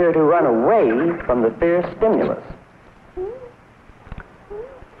as they appear to run away from the fierce stimulus.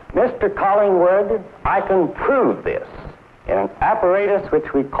 Mr. Collingwood, I can prove this in an apparatus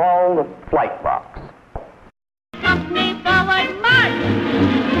which we call the flight box. Company forward march!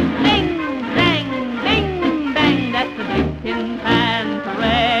 Bing, bang, bing, bang, that's the big tin pan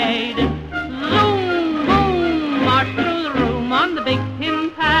parade. Zoom, boom, march through the room on the big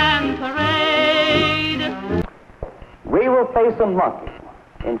tin pan parade. We will place a monkey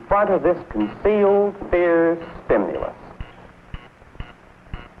in front of this concealed fierce stimulus.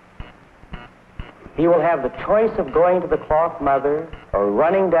 He will have the choice of going to the cloth mother or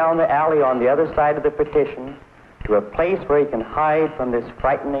running down the alley on the other side of the partition to a place where he can hide from this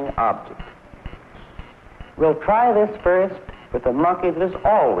frightening object. We'll try this first with a monkey that is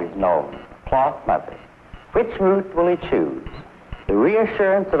always known, cloth mother. Which route will he choose? The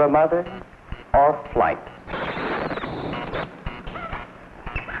reassurance of a mother or flight?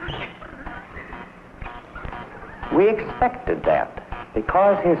 We expected that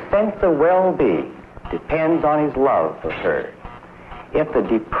because his sense of well-being depends on his love for her. If the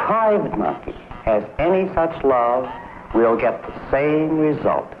deprived monkey has any such love, we'll get the same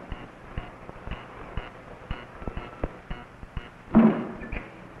result.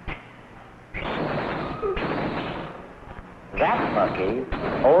 That monkey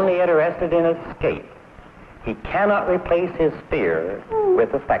only interested in escape. He cannot replace his fear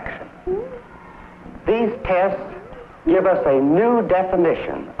with affection. These tests give us a new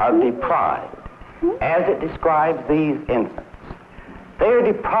definition of deprived as it describes these infants. They are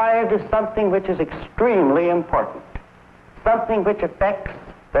deprived of something which is extremely important, something which affects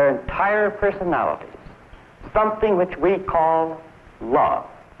their entire personalities, something which we call love.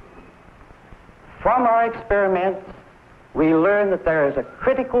 From our experiments, we learn that there is a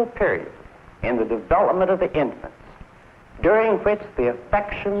critical period in the development of the infants during which the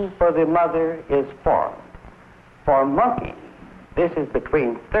affection for the mother is formed. For monkeys, this is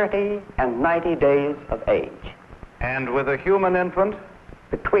between 30 and 90 days of age. And with a human infant?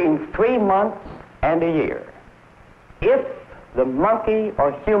 Between 3 months and a year. If the monkey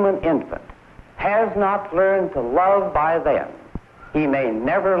or human infant has not learned to love by then, he may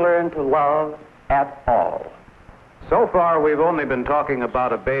never learn to love at all. So far, we've only been talking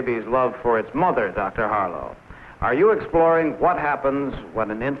about a baby's love for its mother, Dr. Harlow. Are you exploring what happens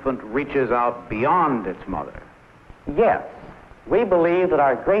when an infant reaches out beyond its mother? Yes. We believe that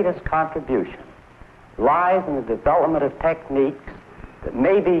our greatest contribution lies in the development of techniques that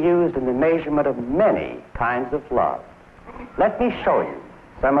may be used in the measurement of many kinds of love. Let me show you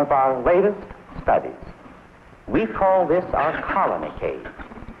some of our latest studies. We call this our colony cage.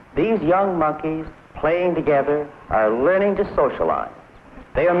 These young monkeys playing together are learning to socialize.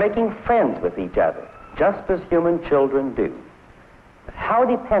 They are making friends with each other, just as human children do. But how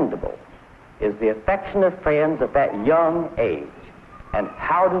dependable is the affection of friends at that young age, and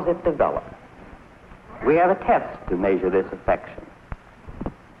how does it develop? We have a test to measure this affection.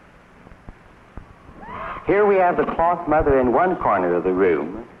 Here we have the cloth mother in one corner of the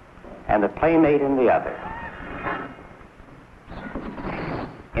room and the playmate in the other.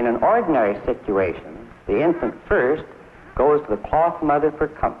 In an ordinary situation, the infant first goes to the cloth mother for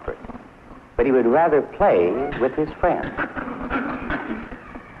comfort, but he would rather play with his friend.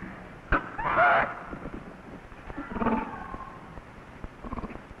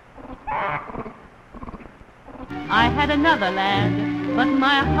 I had another lad, but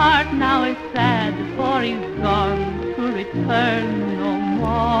my heart now is sad, for he's gone to return no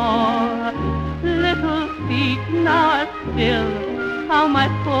more. Little feet now are still How my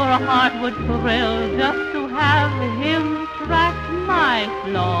poor heart would thrill just to have him track my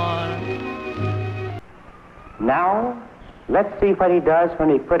floor. Now, let's see what he does when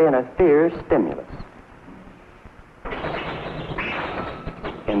he put in a fear stimulus.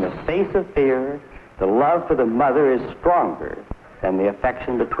 In the face of fear, the love for the mother is stronger than the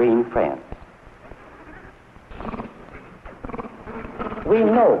affection between friends. We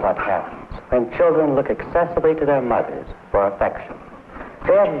know what happens when children look excessively to their mothers for affection.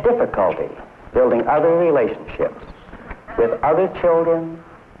 They have difficulty building other relationships with other children,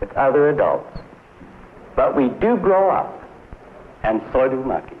 with other adults. But we do grow up, and so do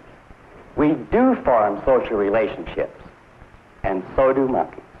monkeys. We do form social relationships, and so do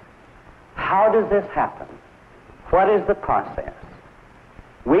monkeys. How does this happen? What is the process?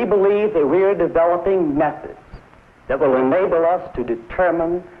 We believe that we are developing methods that will enable us to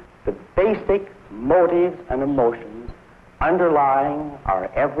determine the basic motives and emotions underlying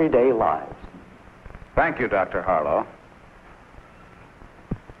our everyday lives. Thank you, Dr. Harlow.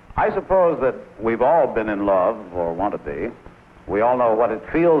 I suppose that we've all been in love, or want to be. We all know what it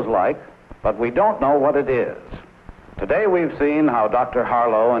feels like, but we don't know what it is. Today we've seen how Dr.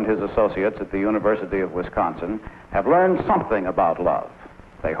 Harlow and his associates at the University of Wisconsin have learned something about love.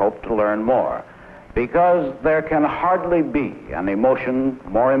 They hope to learn more, because there can hardly be an emotion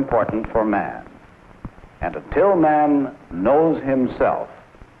more important for man. And until man knows himself,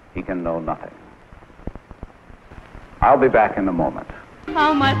 he can know nothing. I'll be back in a moment.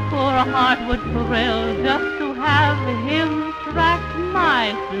 How my poor heart would thrill just to have him track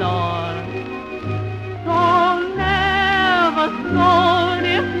my floor. So never scold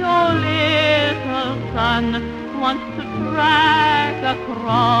if your little son wants to track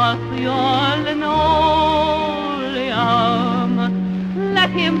across your linoleum. Let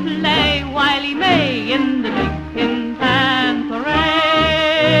him play while he may in the big tin pan parade.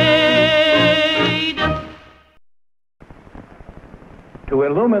 To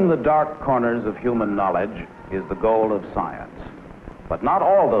illumine the dark corners of human knowledge is the goal of science. But not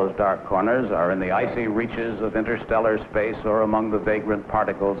all those dark corners are in the icy reaches of interstellar space or among the vagrant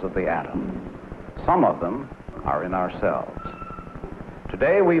particles of the atom. Some of them are in ourselves.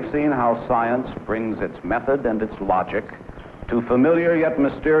 Today we've seen how science brings its method and its logic to familiar yet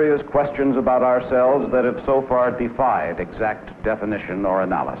mysterious questions about ourselves that have so far defied exact definition or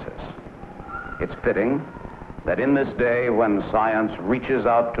analysis. It's fitting that in this day when science reaches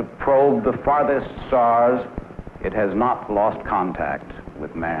out to probe the farthest stars, it has not lost contact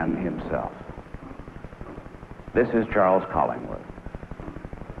with man himself. This is Charles Collingwood.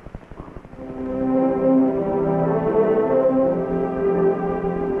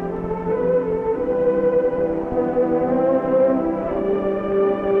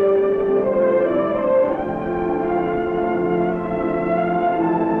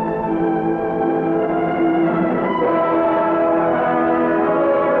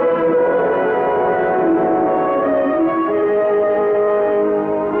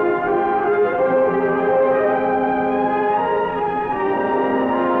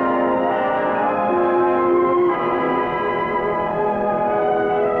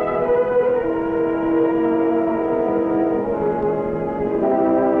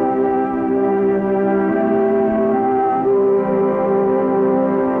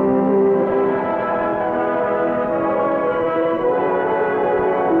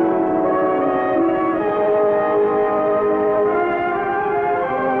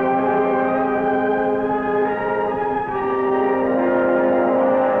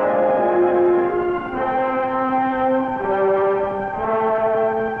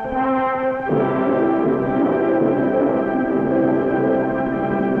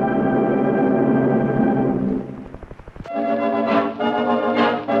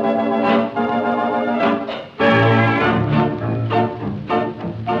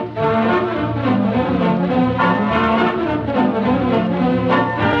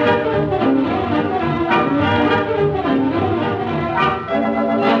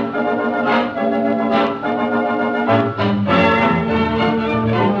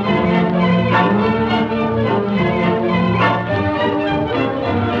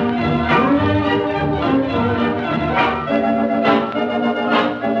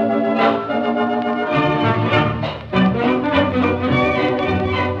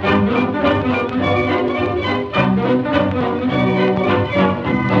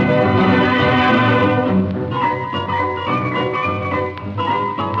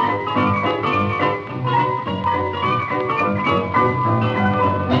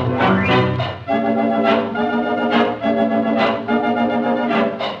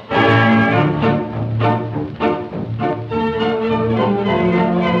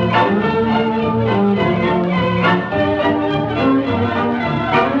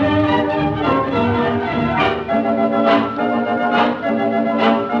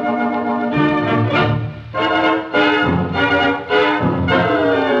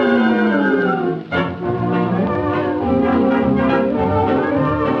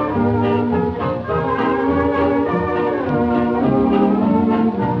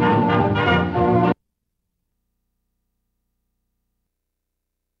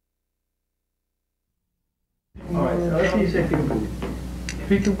 Alright, let's see you say peekaboo.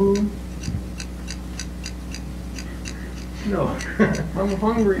 Peekaboo? No. I'm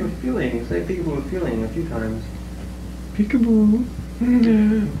hungry with feeling. Say peekaboo with feeling a few times. Peekaboo.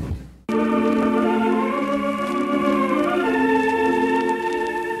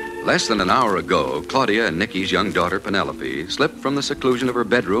 Less than an hour ago, Claudia and Nicky's young daughter, Penelope, slipped from the seclusion of her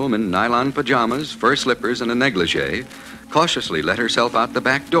bedroom in nylon pajamas, fur slippers, and a negligee, cautiously let herself out the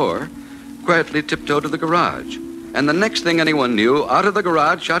back door, quietly tiptoed to the garage. And the next thing anyone knew, out of the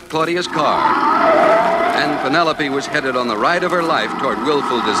garage shot Claudia's car. And Penelope was headed on the ride of her life toward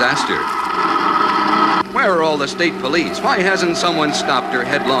willful disaster. Where are all the state police? Why hasn't someone stopped her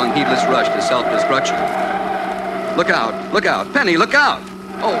headlong, heedless rush to self-destruction? Look out, Penny, look out!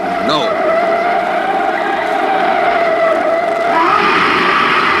 Oh, no.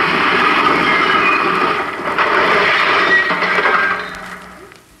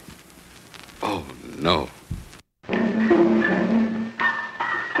 Oh, no.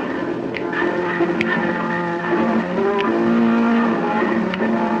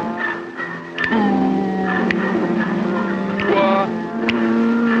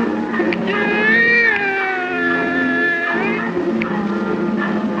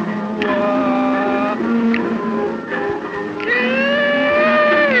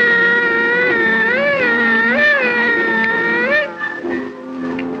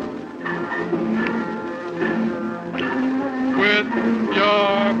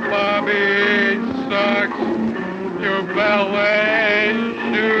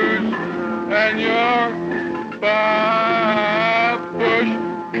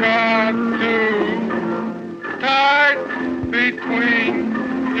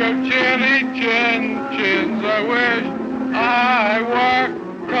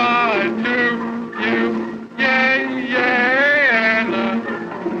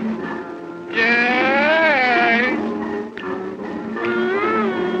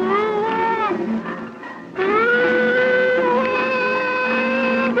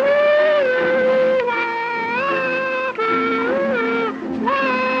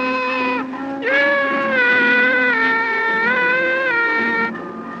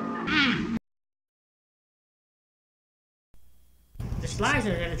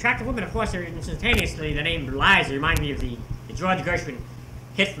 Liza, an attractive woman, of course, instantaneously the name Liza reminded me of the George Gershwin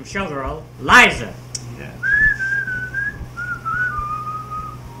hit from Showgirl, Liza. Yeah.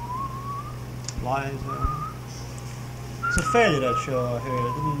 Liza. It's a failure, that show, I heard.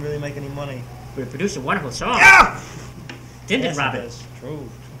 It didn't really make any money. But it produced a wonderful song. Yeah! Didn't Yes, it, Robert? Yes, true.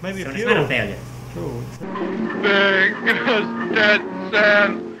 Maybe so a few. it's not a failure. True. Biggest tits in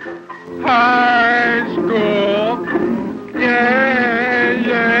high school. Yeah,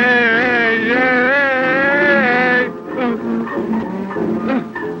 yeah, yeah.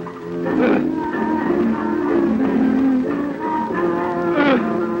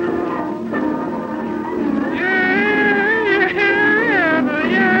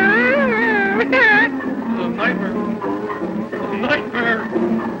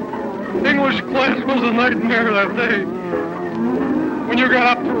 English class was a nightmare that day. When you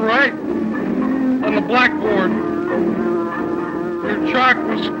got up to write on the blackboard, your chalk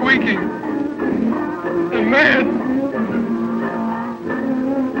was squeaking. And man,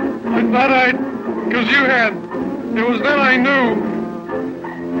 I thought because you had, it was then I knew,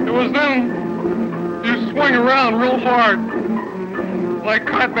 it was then you swing around real hard. And I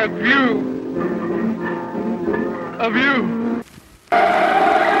caught that view of you.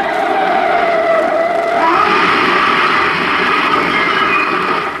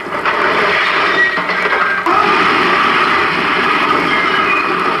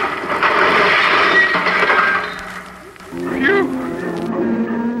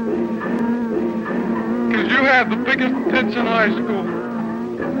 The biggest tits in high school.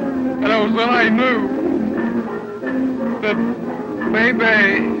 And it was then I knew that,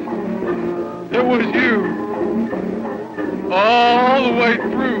 baby, it was you. All the way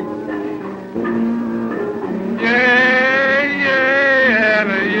through. Yay,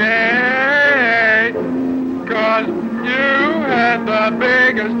 yay, yay. 'Cause you had the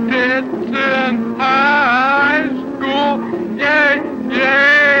biggest tits in high school. Yay,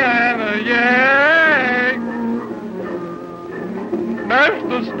 yay, yay. Most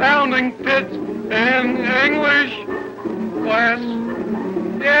astounding tits in English class.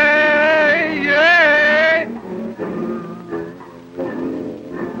 Yay, yay.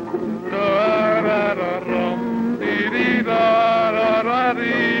 Da-da-da-rum,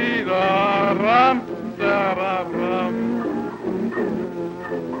 dee-dee-da-da-da-dee-da-rum, da-da-rum.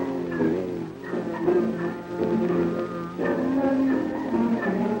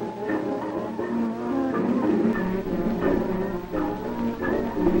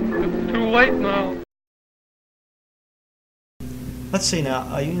 late now. Let's see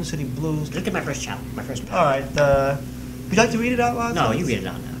now. Union City Blues. Look at my first chapter. All right. Would you like to read it out loud? No, you read it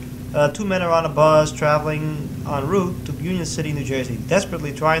out loud. Two men are on a bus traveling en route to Union City, New Jersey,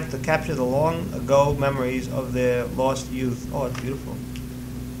 desperately trying to capture the long-ago memories of their lost youth. Oh, it's beautiful.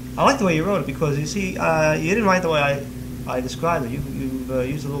 I like the way you wrote it because, you see, you didn't write the way I described it. You've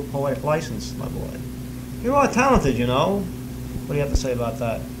used a little poetic license, my boy. You're all talented, you know. What do you have to say about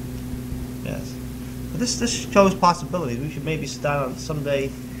that? Yes. But this shows possibilities. We should maybe sit down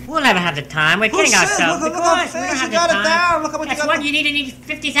someday. We'll never have the time. We're kidding ourselves. Look how fast you got it down. Look how much That's you got. what you need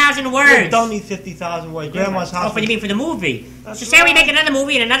 50,000 words. You don't need 50,000 words. Grandma's house. Oh, what do you mean for the movie? So say we make another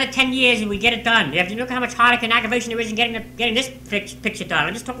movie in another 10 years and we get it done. You have to look how much heartache and aggravation there is in getting this picture done.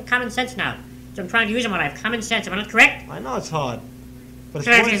 I'm just talking common sense now. So I'm trying to use in my life. Common sense. Am I not correct? I know it's hard. But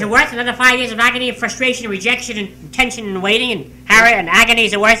so is it worth another 5 years of agony and frustration and rejection and tension and waiting and horror and agony?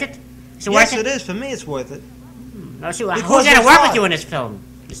 Is it worth it? Is it worth it? Yes, it is. For me, it's worth it. No, so who's going to work with you in this film?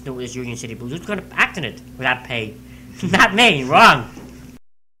 This Union City Blues. Who's going to act in it without pay? Not me. Wrong.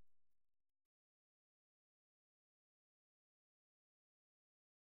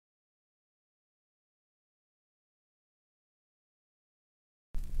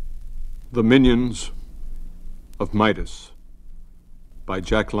 The Minions of Midas by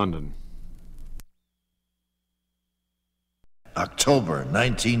Jack London. October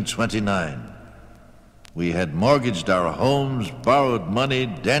 1929. We had mortgaged our homes, borrowed money,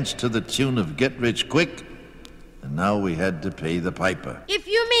 danced to the tune of Get Rich Quick, and now we had to pay the piper. If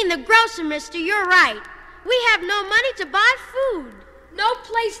you mean the grocer, mister, you're right. We have no money to buy food. No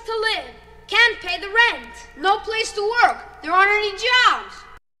place to live. Can't pay the rent. No place to work. There aren't any jobs.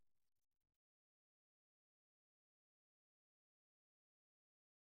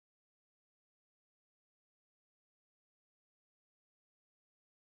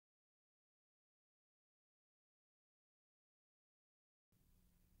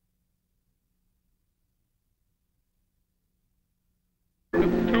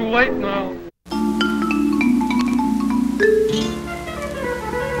 It's too late now.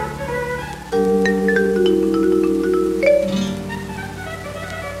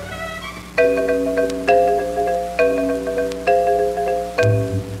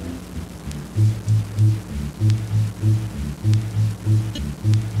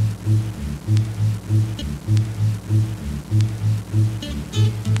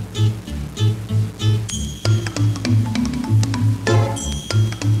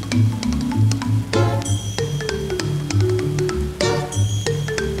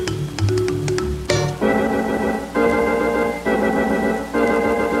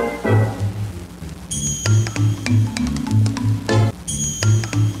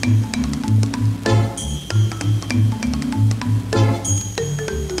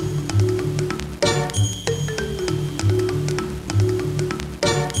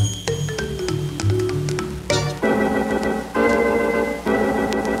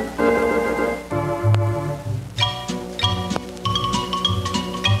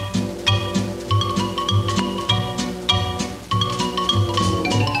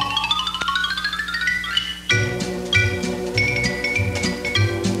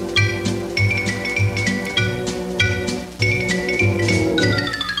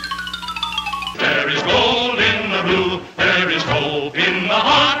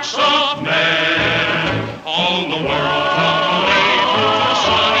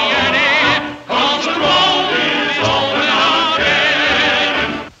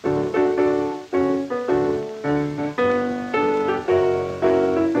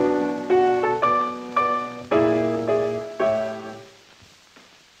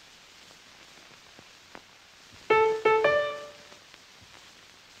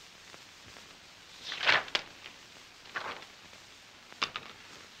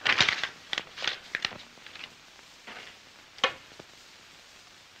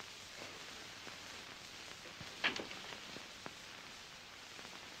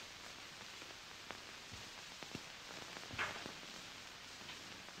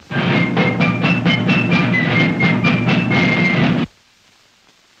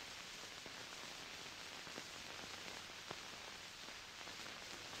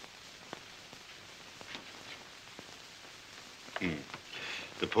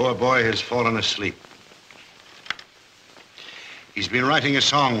 The poor boy has fallen asleep. He's been writing a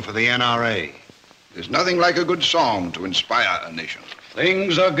song for the NRA. There's nothing like a good song to inspire a nation.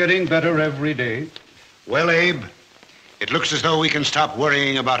 Things are getting better every day. Well, Abe, it looks as though we can stop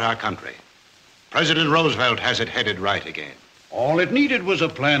worrying about our country. President Roosevelt has it headed right again. All it needed was a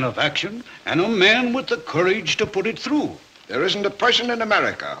plan of action and a man with the courage to put it through. There isn't a person in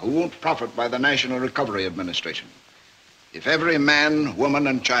America who won't profit by the National Recovery Administration, if every man, woman,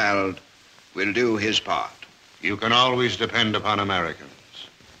 and child will do his part. You can always depend upon Americans.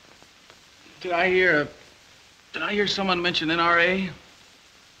 Did I hear someone mention NRA?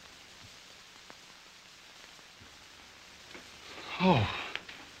 Oh,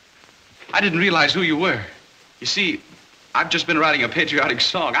 I didn't realize who you were. You see, I've just been writing a patriotic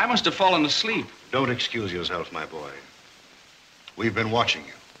song. I must have fallen asleep. Don't excuse yourself, my boy. We've been watching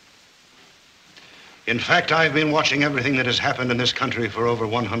you. In fact, I've been watching everything that has happened in this country for over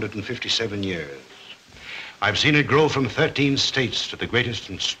 157 years. I've seen it grow from 13 states to the greatest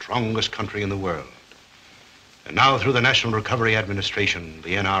and strongest country in the world. And now, through the National Recovery Administration,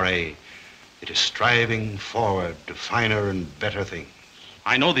 the NRA, it is striving forward to finer and better things.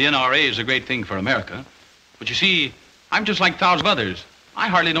 I know the NRA is a great thing for America, but you see, I'm just like thousands of others. I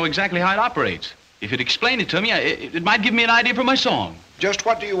hardly know exactly how it operates. If you'd explain it to me, it might give me an idea for my song. Just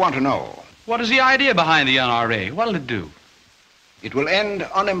what do you want to know? What is the idea behind the NRA? What'll it do? It will end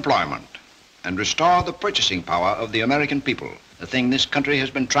unemployment and restore the purchasing power of the American people, a thing this country has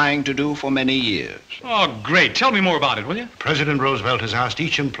been trying to do for many years. Oh, great. Tell me more about it, will you? President Roosevelt has asked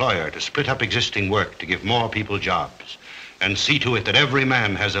each employer to split up existing work to give more people jobs and see to it that every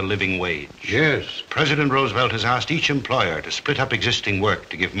man has a living wage. Yes. President Roosevelt has asked each employer to split up existing work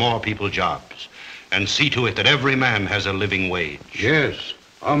to give more people jobs and see to it that every man has a living wage. Yes,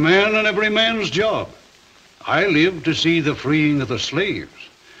 a man and every man's job. I live to see the freeing of the slaves,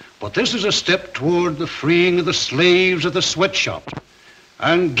 but this is a step toward the freeing of the slaves of the sweatshop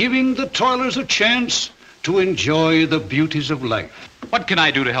and giving the toilers a chance to enjoy the beauties of life. What can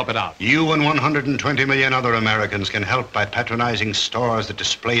I do to help it out? You and 120 million other Americans can help by patronizing stores that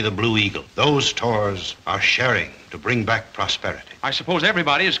display the Blue Eagle. Those stores are sharing to bring back prosperity. I suppose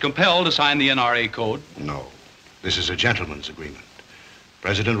everybody is compelled to sign the NRA code. No, this is a gentleman's agreement.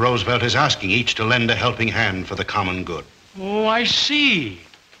 President Roosevelt is asking each to lend a helping hand for the common good. Oh, I see.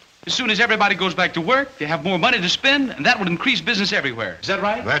 As soon as everybody goes back to work, they have more money to spend, and that would increase business everywhere. Is that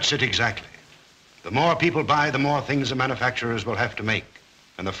right? That's it exactly. The more people buy, the more things the manufacturers will have to make,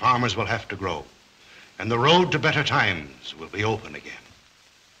 and the farmers will have to grow. And the road to better times will be open again.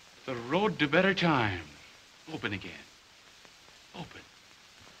 The road to better times. Open again. Open.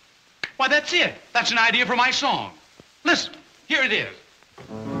 Why, that's it. That's an idea for my song. Listen, here it is.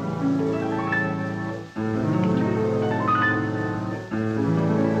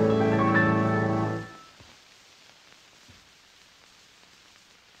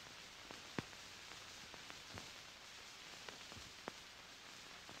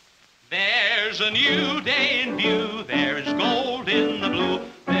 There's a new day in view, there is gold in the blue,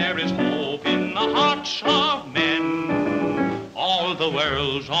 there is hope in the hearts of men. All the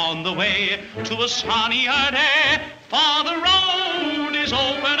world's on the way to a sunnier day, for the road is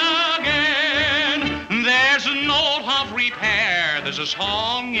open again. There's a note of repair, there's a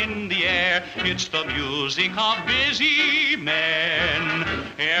song in the air, it's the music of busy men.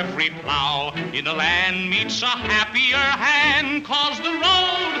 Every plow in the land meets a happier hand, 'cause the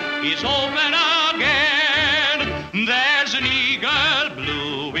road is open again. There's an eagle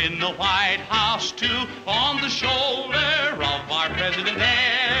blue in the White House too, on the shoulder of our president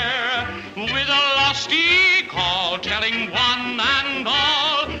there, with a lusty call telling one and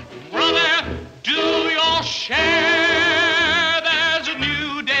all, brother, do your share. There's a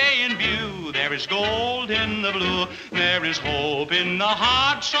new day in view, there is gold in the blue, there is hope in the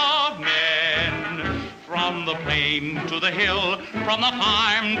hearts of men. From the plain to the hill, from the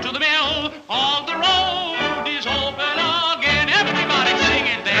farm to the mill, all the road is open again. Everybody sing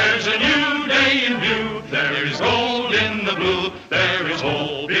it. There's a new day in view, there is gold in the blue, there is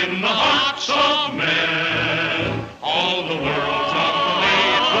hope in the hearts of men. All the world's on the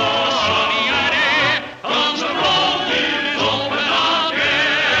way to a sunnier day, 'cause the road is open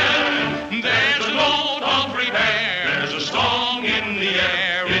again. There's a note of repair, there's a song in the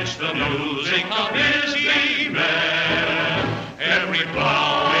air, it's the music of busy men. Every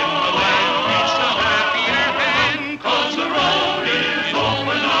plow in the land meets a happier hand, 'cause the road is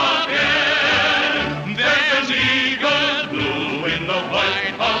open again. There's an eagle blue in the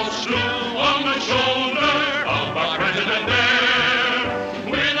White House too, on the shoulder of our president there,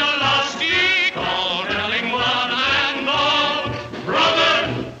 with a lusty call telling one and all,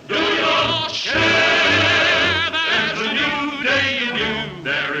 brother, do your share. There's a new day in you,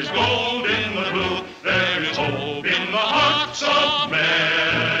 there is gold in the blue, there is hope in the hearts of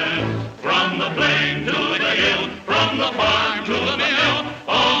men. From the plain to the hill, from the farm to the mill,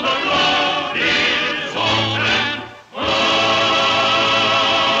 all the road is open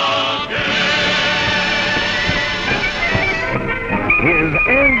again. Is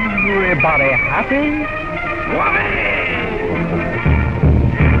everybody happy?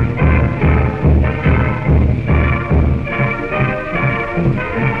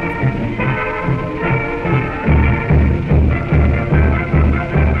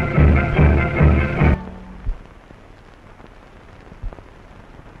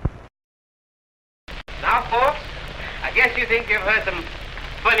 Now, folks, I guess you think you've heard some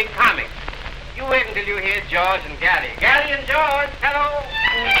funny comics. You wait until you hear George and Gally. Gally and George, hello.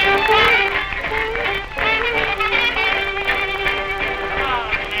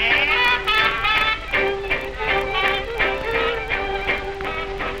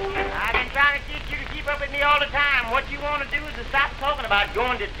 I've been trying to get you to keep up with me all the time. What you want to do is to stop talking about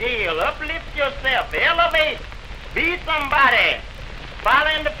going to jail. Uplift yourself. Elevate. Be somebody.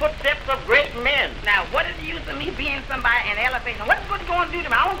 Follow in the footsteps of great men. Now, what is the use of me being somebody and elevating? What's good going to do to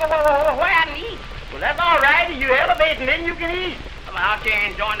me? I want to go where I can eat. Well, that's all right. You elevate and then you can eat. I'm out here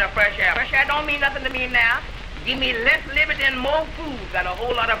enjoying the fresh air. Fresh air don't mean nothing to me now. Give me less liberty and more food. Got a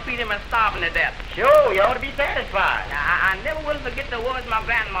whole lot of freedom and starving to death. Sure, you ought to be satisfied. I never will forget the words my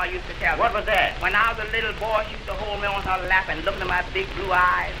grandma used to tell me. What was that? When I was a little boy, she used to hold me on her lap and look into my big blue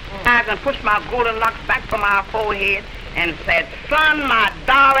eyes. I can push my golden locks back from my forehead and said, son, my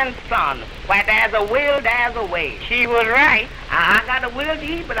darling son, where there's a will, there's a way. She was right. I got a will to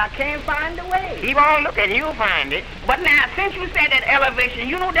eat, but I can't find a way. Keep on looking, you'll find it. But now, since you said that elevation,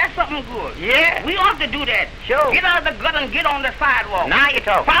 you know that's something good. Yeah. We ought to do that. Sure. Get out of the gut and get on the sidewalk. Now you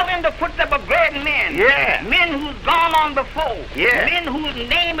talk. Follow in the footsteps of great men. Yeah. Men who's gone on before. Yeah. Men whose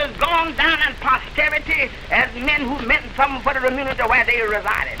name has gone down in posterity as men who meant something for the community where they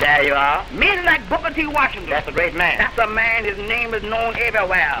resided. There you are. Men like Booker T. Washington. That's a great man. That's a man, his name is known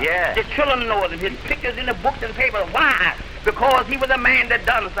everywhere. Yeah. The children know him. His pictures in the books and papers. Why? Because he was a man that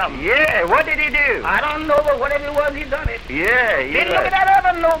done something. Yeah, what did he do? I don't know, but whatever it was, he done it. Yeah, yeah. Then look at that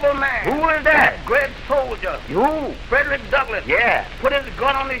other noble man. Who was that? That great soldier. Who? Frederick Douglass. Yeah. Put his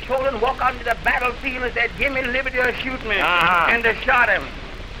gun on his shoulder and walk out into the battlefield and said, give me liberty or shoot me. And they shot him.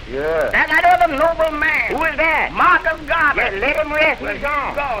 Yeah. That other noble man. Who is that? Marcus Garvey. Yeah, let him rest. He's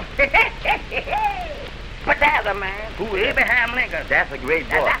gone. But there's a man. Who is Abraham Lincoln. That's a great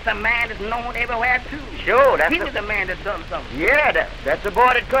boy. That's a man that's known everywhere, too. Sure, that's... He was the man that done something. Yeah, that's the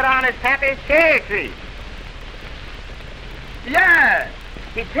boy that cut on his happy cherry tree. Yeah.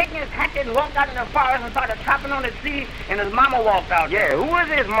 He taken his hatchet and walked out in the forest and started chopping on the tree, and his mama walked out. Yeah, who was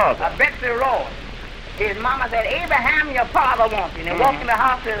his mother? Betsy Ross. His mama said, Abraham, your father wants you. And he walked in the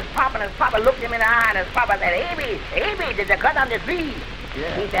house to his papa, and his papa looked him in the eye, and his papa said, Abby, did you cut on the tree?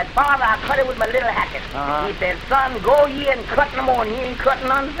 Yeah. He said, Father, I cut it with my little hatchet. He said, son, go ye and cut no more, and he ain't cutting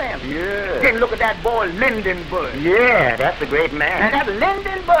none since. Yeah. Then look at that boy, Lindenberg. Yeah, that's a great man. And that's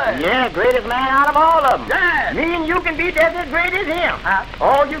Lindenberg. Yeah, greatest man out of all of them. Yeah. Me and you can be just as great as him.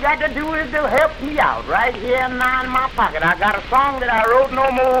 All you got to do is to help me out. Right here now in my pocket, I got a song that I wrote no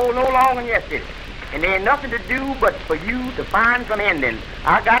longer than yesterday. And there ain't nothing to do but for you to find some ending.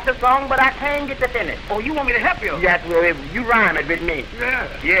 I got the song, but I can't get the finish. Oh, you want me to help you? Yes, well, you rhyme it with me. Yeah.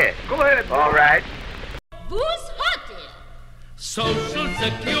 Yeah. Go ahead. Boy. All right. Who's hot? Social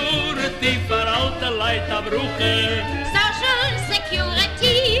security for all the light of bruche. Social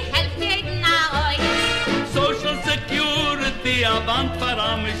security help jeden nach euch. Social security avant for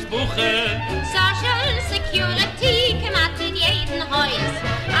amish buche. Social security kemat in jeden Haus.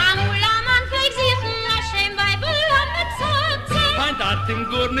 Hat ihm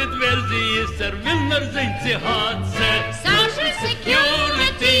gar nicht, wer sie ist, will nur sehen, sie hat sie. Social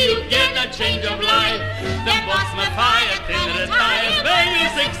Security, you get a change of life. Then boss my fire till retire, when you're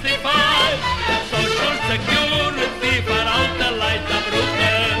 65. Social Security, for all the light of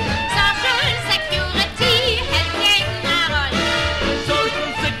Brooklyn. Social Security, help jeden nach euch. Social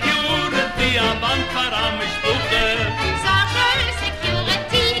Security, avant for amish buche. Social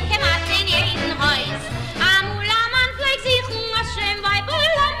Security, kemat in jeden Haus.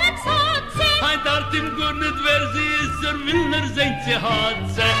 Dort im Gurt nicht, wer sie ist, will nur sehen, sie hat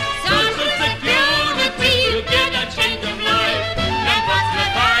sie. Social Security, you get a change of life. Then what's the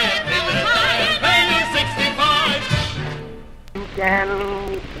fire, till retire, when you're 65. You can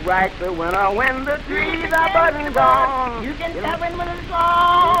write the winter when the trees are budding gone. You can tell when it's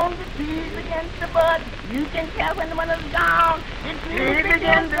gone, the trees begin to bud. You can tell when it's gone, the trees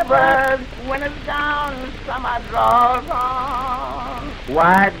begin to bud. When it's gone, summer draws on.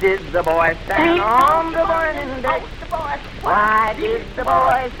 Why did the boy stand on the burning deck? Why did the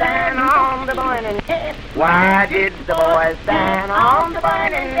boy stand on the burning deck? Why did the boy stand on the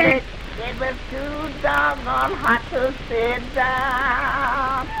burning deck? It was too doggone hot to sit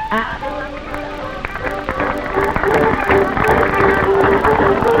down.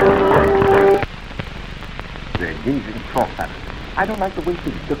 gazing across at us. I don't like the way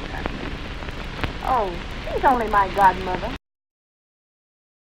she looks at me. Oh, she's only my godmother.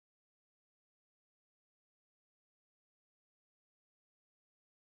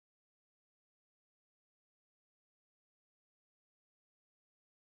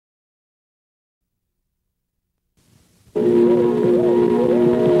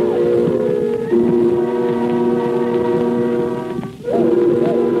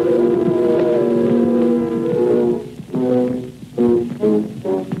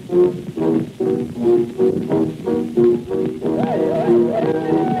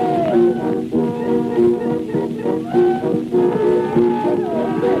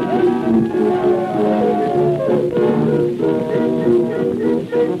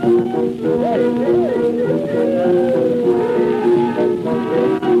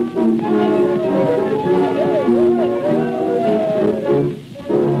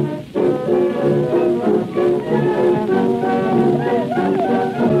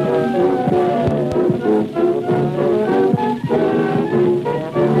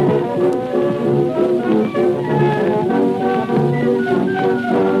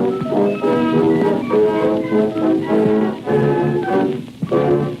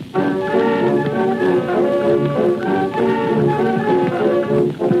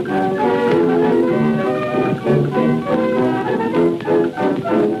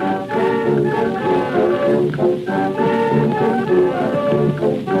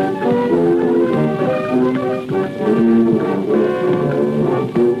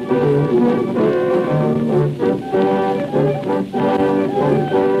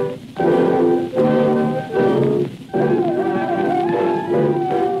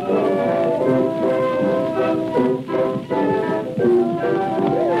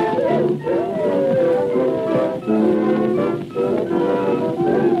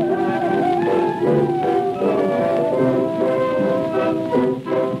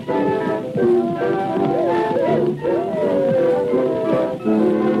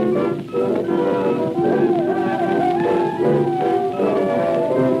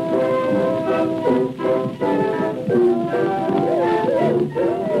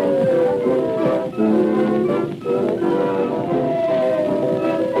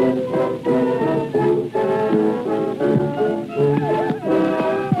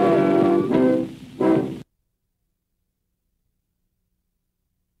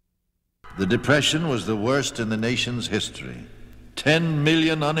 The Depression was the worst in the nation's history. 10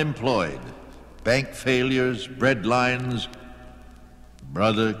 million unemployed, bank failures, bread lines.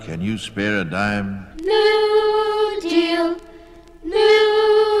 Brother, can you spare a dime? New Deal,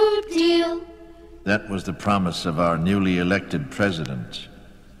 New Deal. That was the promise of our newly elected president.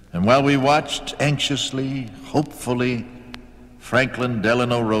 And while we watched anxiously, hopefully, Franklin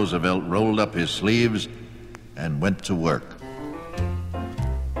Delano Roosevelt rolled up his sleeves and went to work.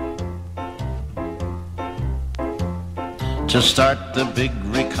 To start the big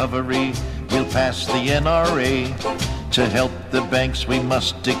recovery, we'll pass the NRA. To help the banks, we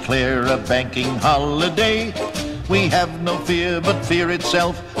must declare a banking holiday. We have no fear but fear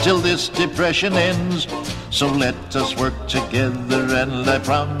itself till this depression ends. So let us work together, and I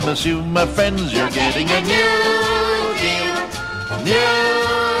promise you, my friends, you're getting a new deal.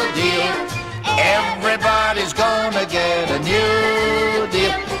 New deal. Everybody's gonna get a new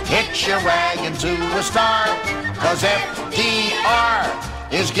deal. Hitch your wagon to a star, 'cause FDR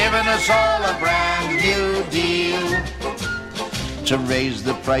is giving us all a brand new deal. To raise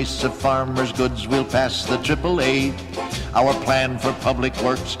the price of farmers' goods, we'll pass the AAA. Our plan for public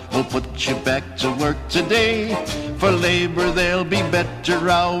works will put you back to work today. For labor, there'll be better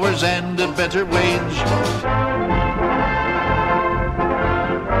hours and a better wage.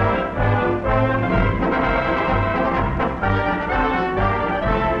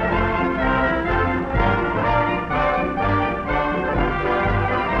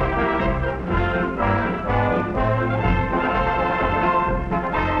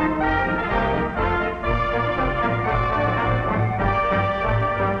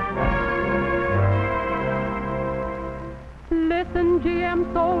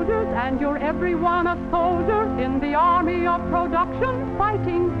 And you're everyone a soldier in the army of production,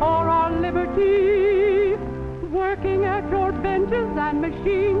 fighting for our liberty. Working at your benches and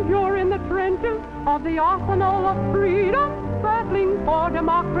machines, you're in the trenches of the arsenal of freedom, battling for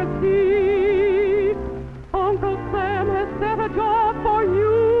democracy. Uncle Sam has set a job for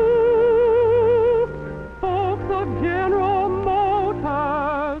you. Folks of General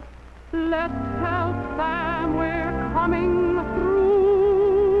Motors, let's tell Sam we're coming through.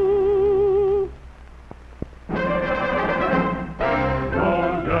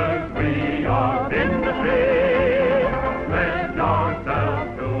 Soldiers, we are in the street.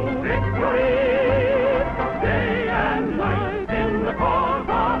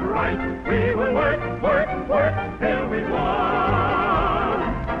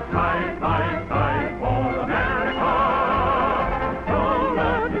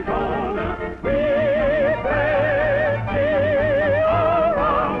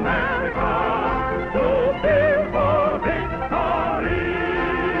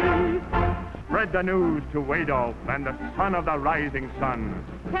 Spread the news to Wadolf and the son of the rising sun.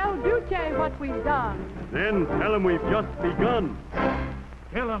 Tell Duce what we've done. Then tell him we've just begun.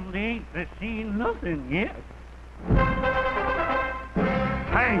 Tell them they ain't seen nothing yet.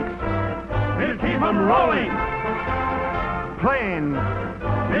 Tanks, we'll keep 'em rolling. Planes,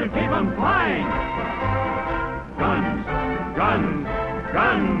 we'll keep 'em flying. Guns, guns,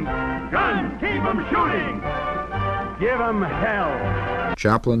 guns, guns, keep 'em shooting. Give 'em hell.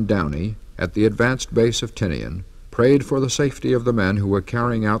 Chaplain Downey, at the advanced base of Tinian, prayed for the safety of the men who were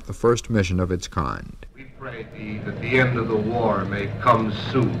carrying out the first mission of its kind. We pray thee that the end of the war may come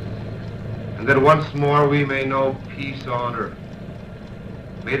soon, and that once more we may know peace on earth.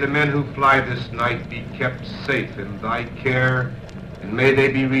 May the men who fly this night be kept safe in thy care, and may they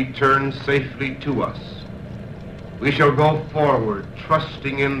be returned safely to us. We shall go forward,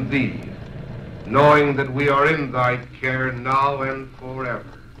 trusting in thee, knowing that we are in thy care now and forever.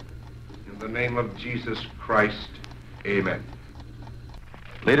 In the name of Jesus Christ, amen.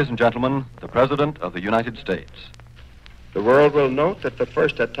 Ladies and gentlemen, the President of the United States. The world will note that the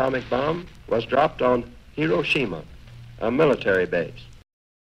first atomic bomb was dropped on Hiroshima, a military base.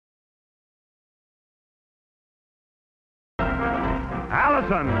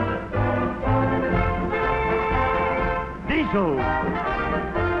 Allison. Diesel.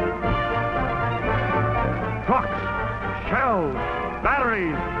 Trucks, shells,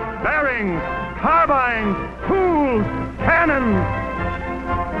 batteries, bearings, carbines, tools, cannons.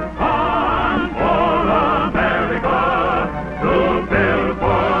 On for America, to build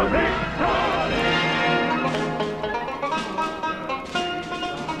for victory.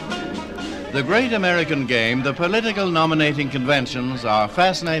 The great American game, the political nominating conventions are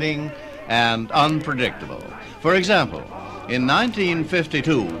fascinating and unpredictable. For example, in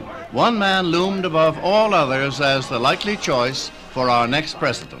 1952, one man loomed above all others as the likely choice for our next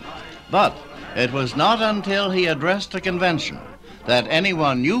president. But it was not until he addressed a convention that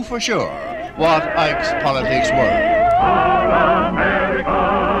anyone knew for sure what Ike's politics were. For America,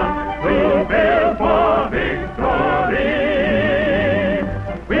 to build for victory.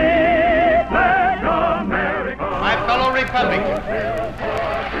 We pledge America. My fellow Republicans,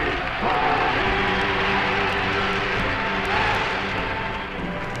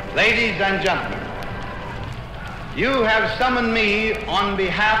 ladies and gentlemen, you have summoned me on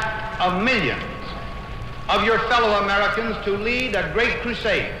behalf of millions of your fellow Americans to lead a great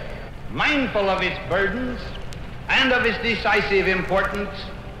crusade. Mindful of its burdens and of its decisive importance,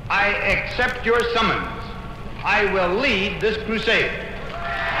 I accept your summons. I will lead this crusade.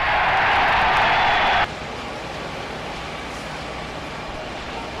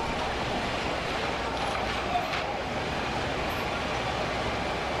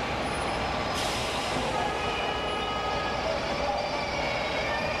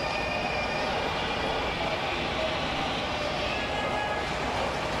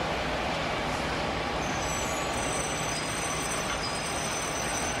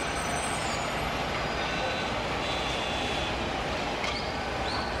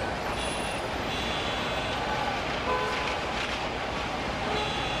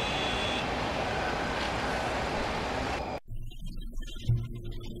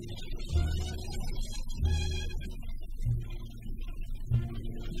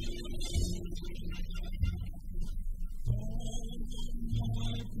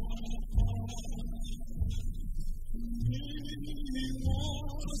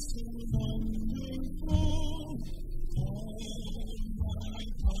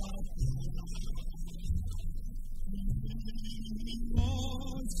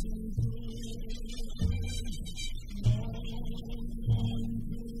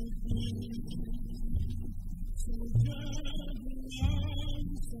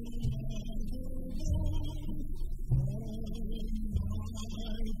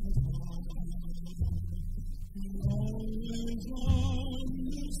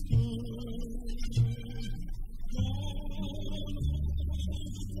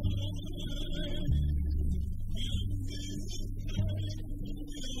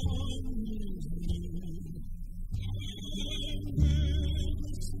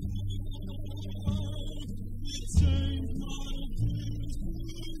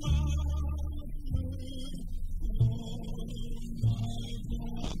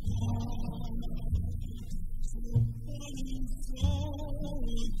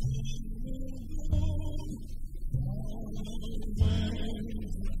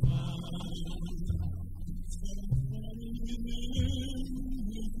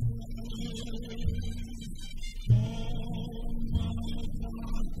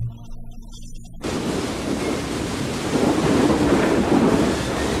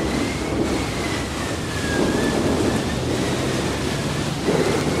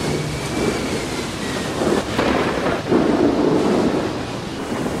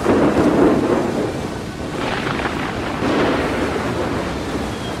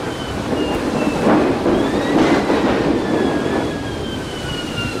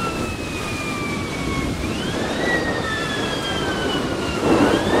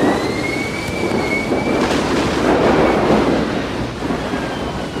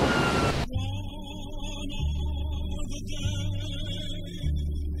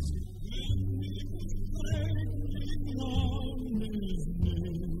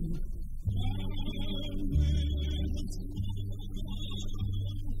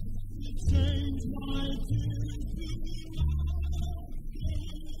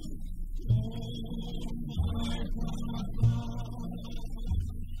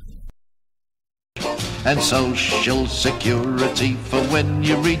 and social security for when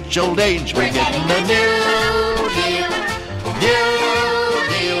you reach old age. We're getting a new deal.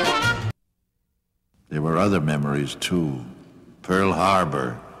 There were other memories too. Pearl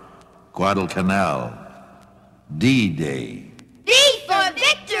Harbor, Guadalcanal, D-Day. D for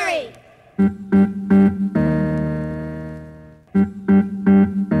victory!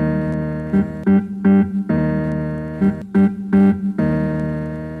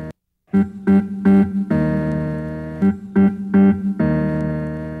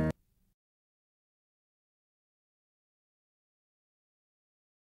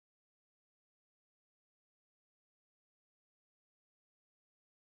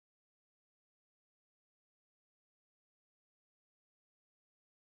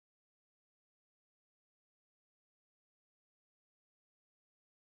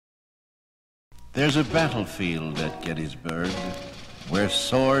 There's a battlefield at Gettysburg where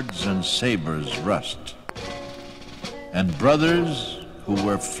swords and sabers rust, and brothers who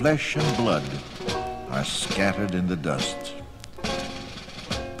were flesh and blood are scattered in the dust.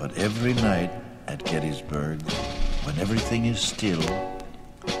 But every night at Gettysburg, when everything is still,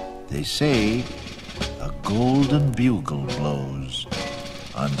 they say a golden bugle blows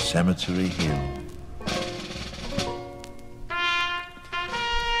on Cemetery Hill.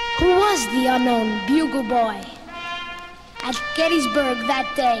 Who was the unknown bugle boy at Gettysburg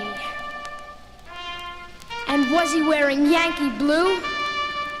that day? And was he wearing Yankee blue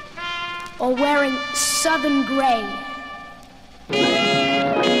or wearing Southern gray?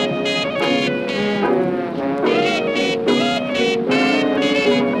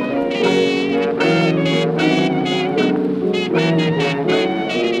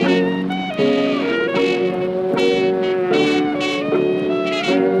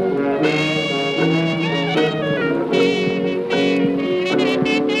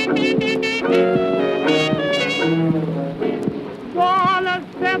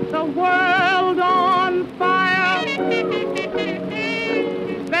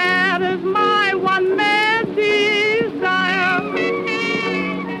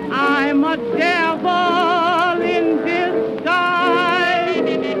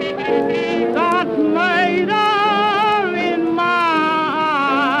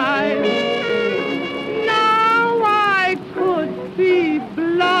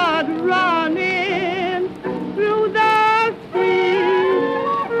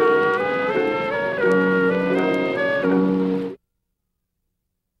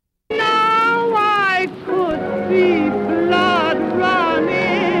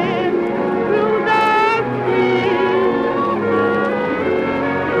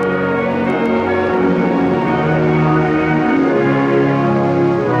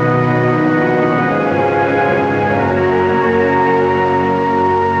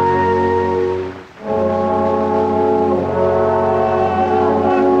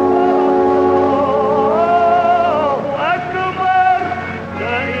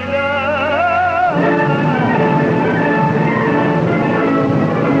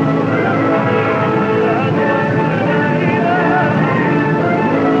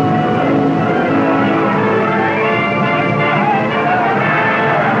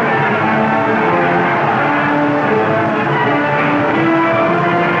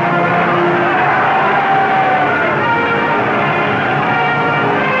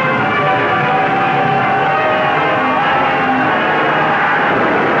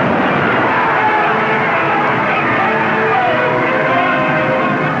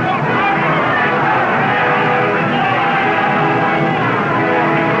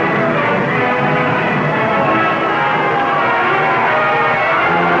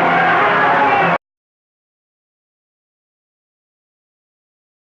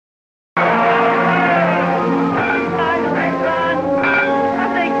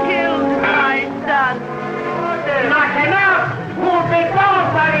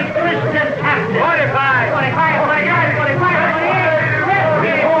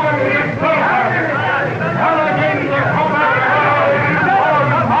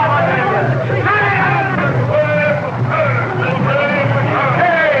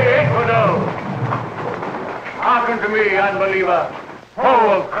 unbeliever.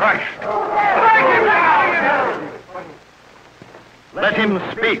 Oh, Christ. Let him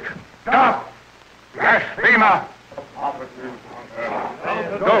speak. Stop. Blasphemer.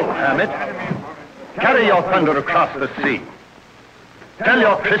 Go, hermit. Carry your thunder across the sea. Tell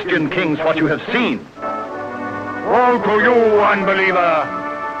your Christian kings what you have seen. Woe to you, unbeliever.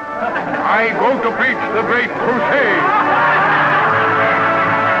 I go to preach the great crusade.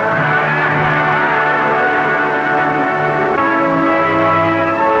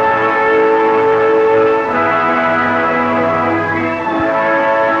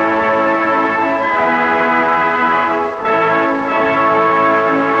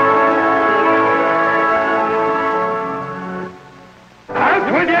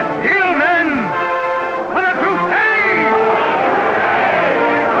 with your steel men for the crusade!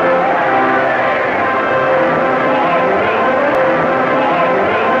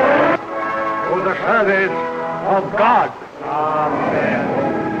 To the service of God. Amen.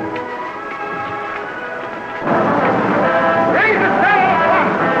 Raise the sail!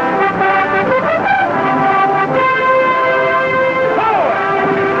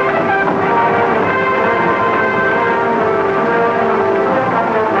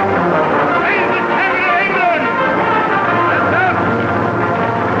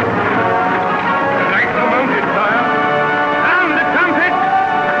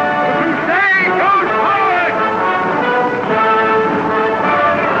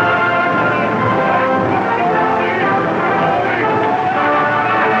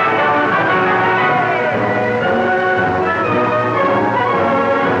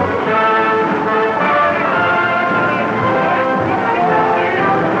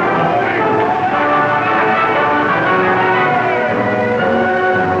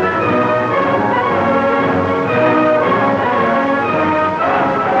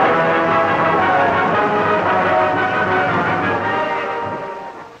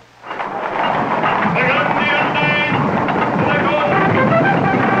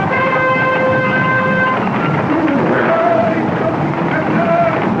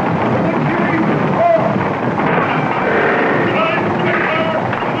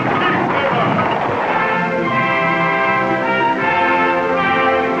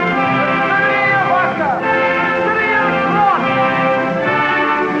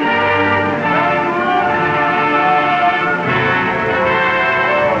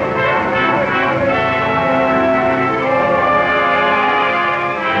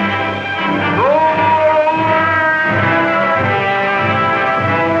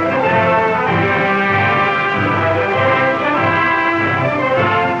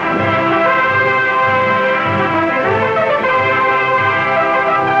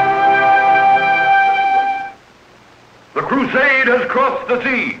 The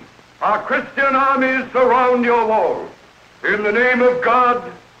sea. Our Christian armies surround your walls. In the name of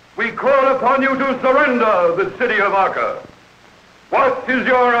God, we call upon you to surrender the city of Acre. What is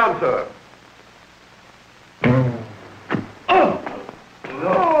your answer?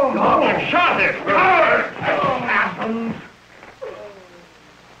 Shot it! Assassins!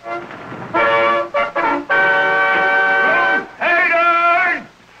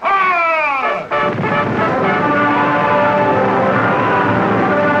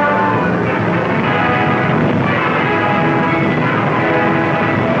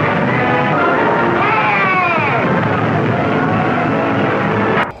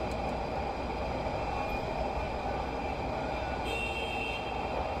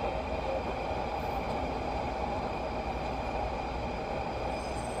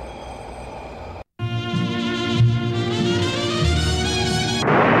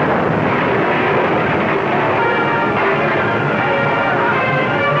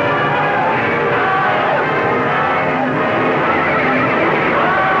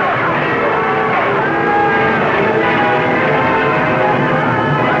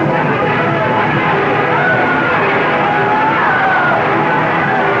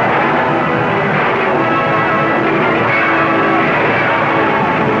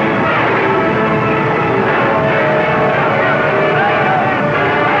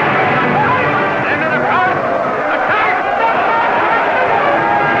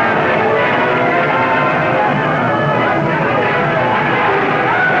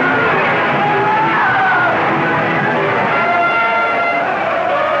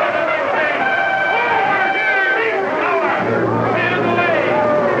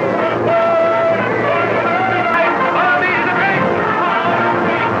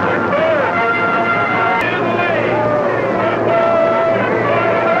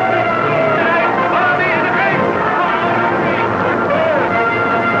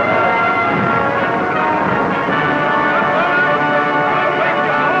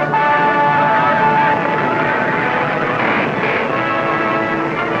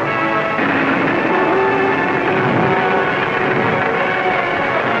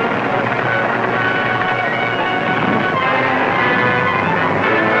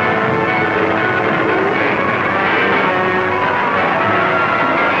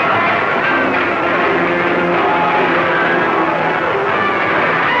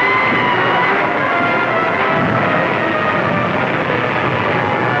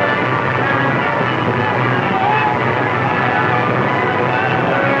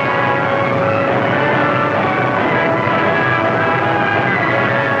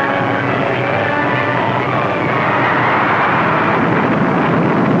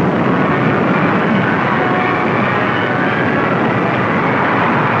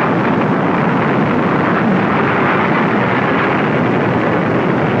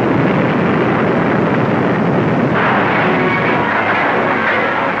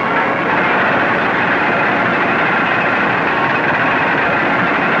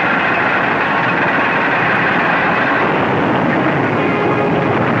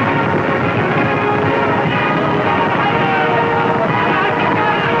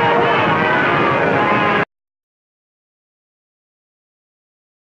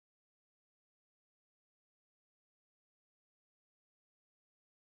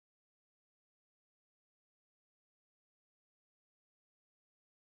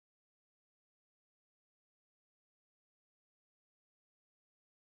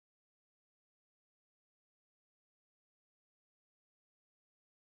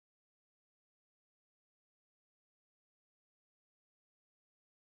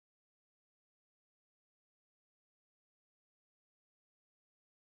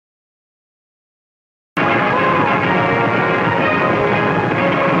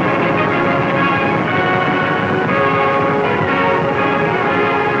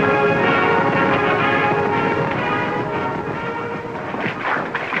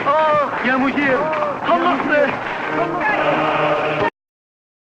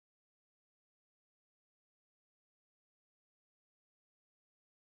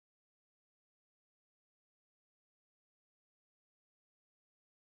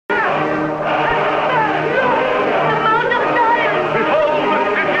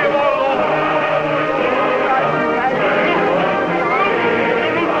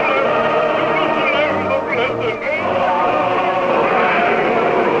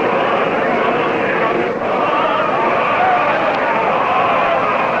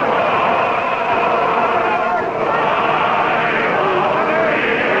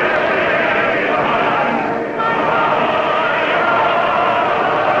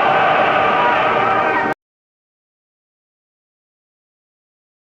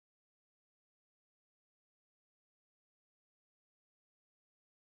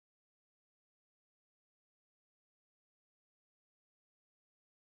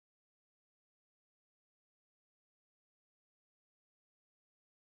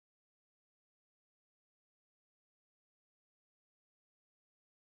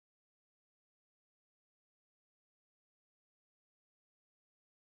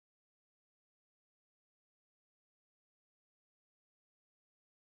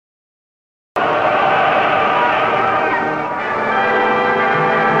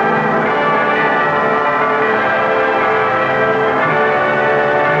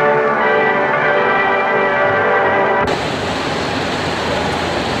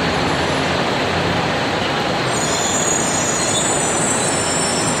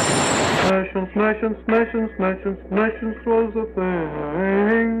 Nations was a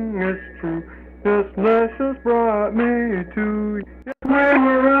thing, it's true. Yes, nations brought me to. Yes, we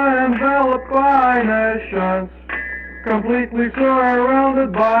were enveloped by nations, completely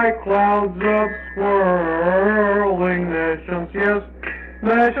surrounded by clouds of swirling nations. Yes,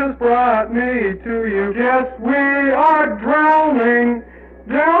 nations brought me to you. Yes, we are drowning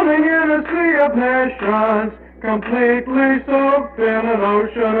in a sea of nations, completely soaked in an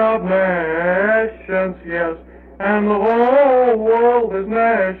ocean of nations, yes, and the whole world is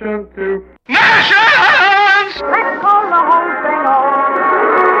nation too. Nations! Let's call the whole thing off.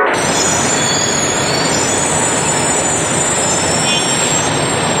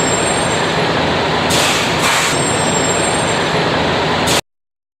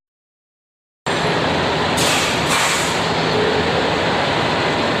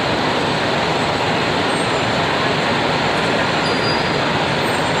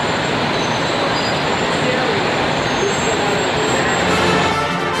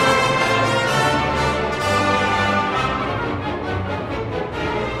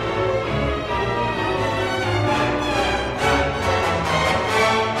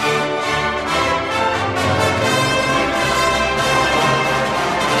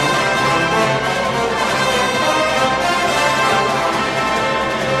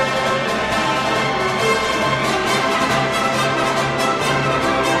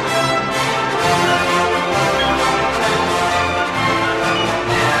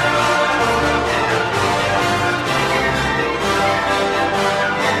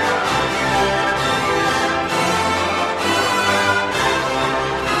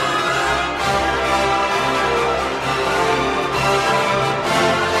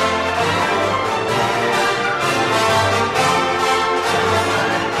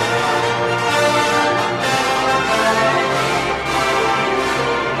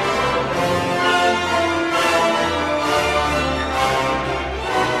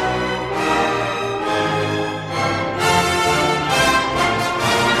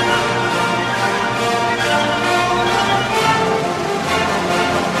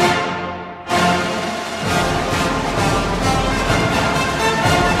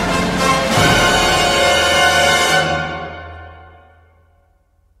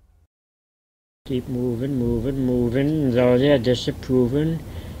 Keep moving, though they're disapproving.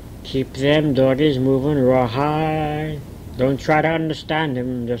 Keep them daughters moving raw high. Don't try to understand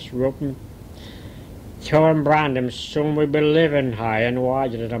them, just rope them. Throw and brand them, soon we'll be living high and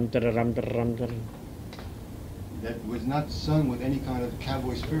wide. That was not sung with any kind of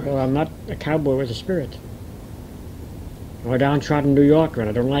cowboy spirit. Well, I'm not a cowboy with a spirit. I'm a downtrodden New Yorker and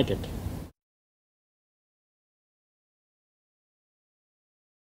I don't like it.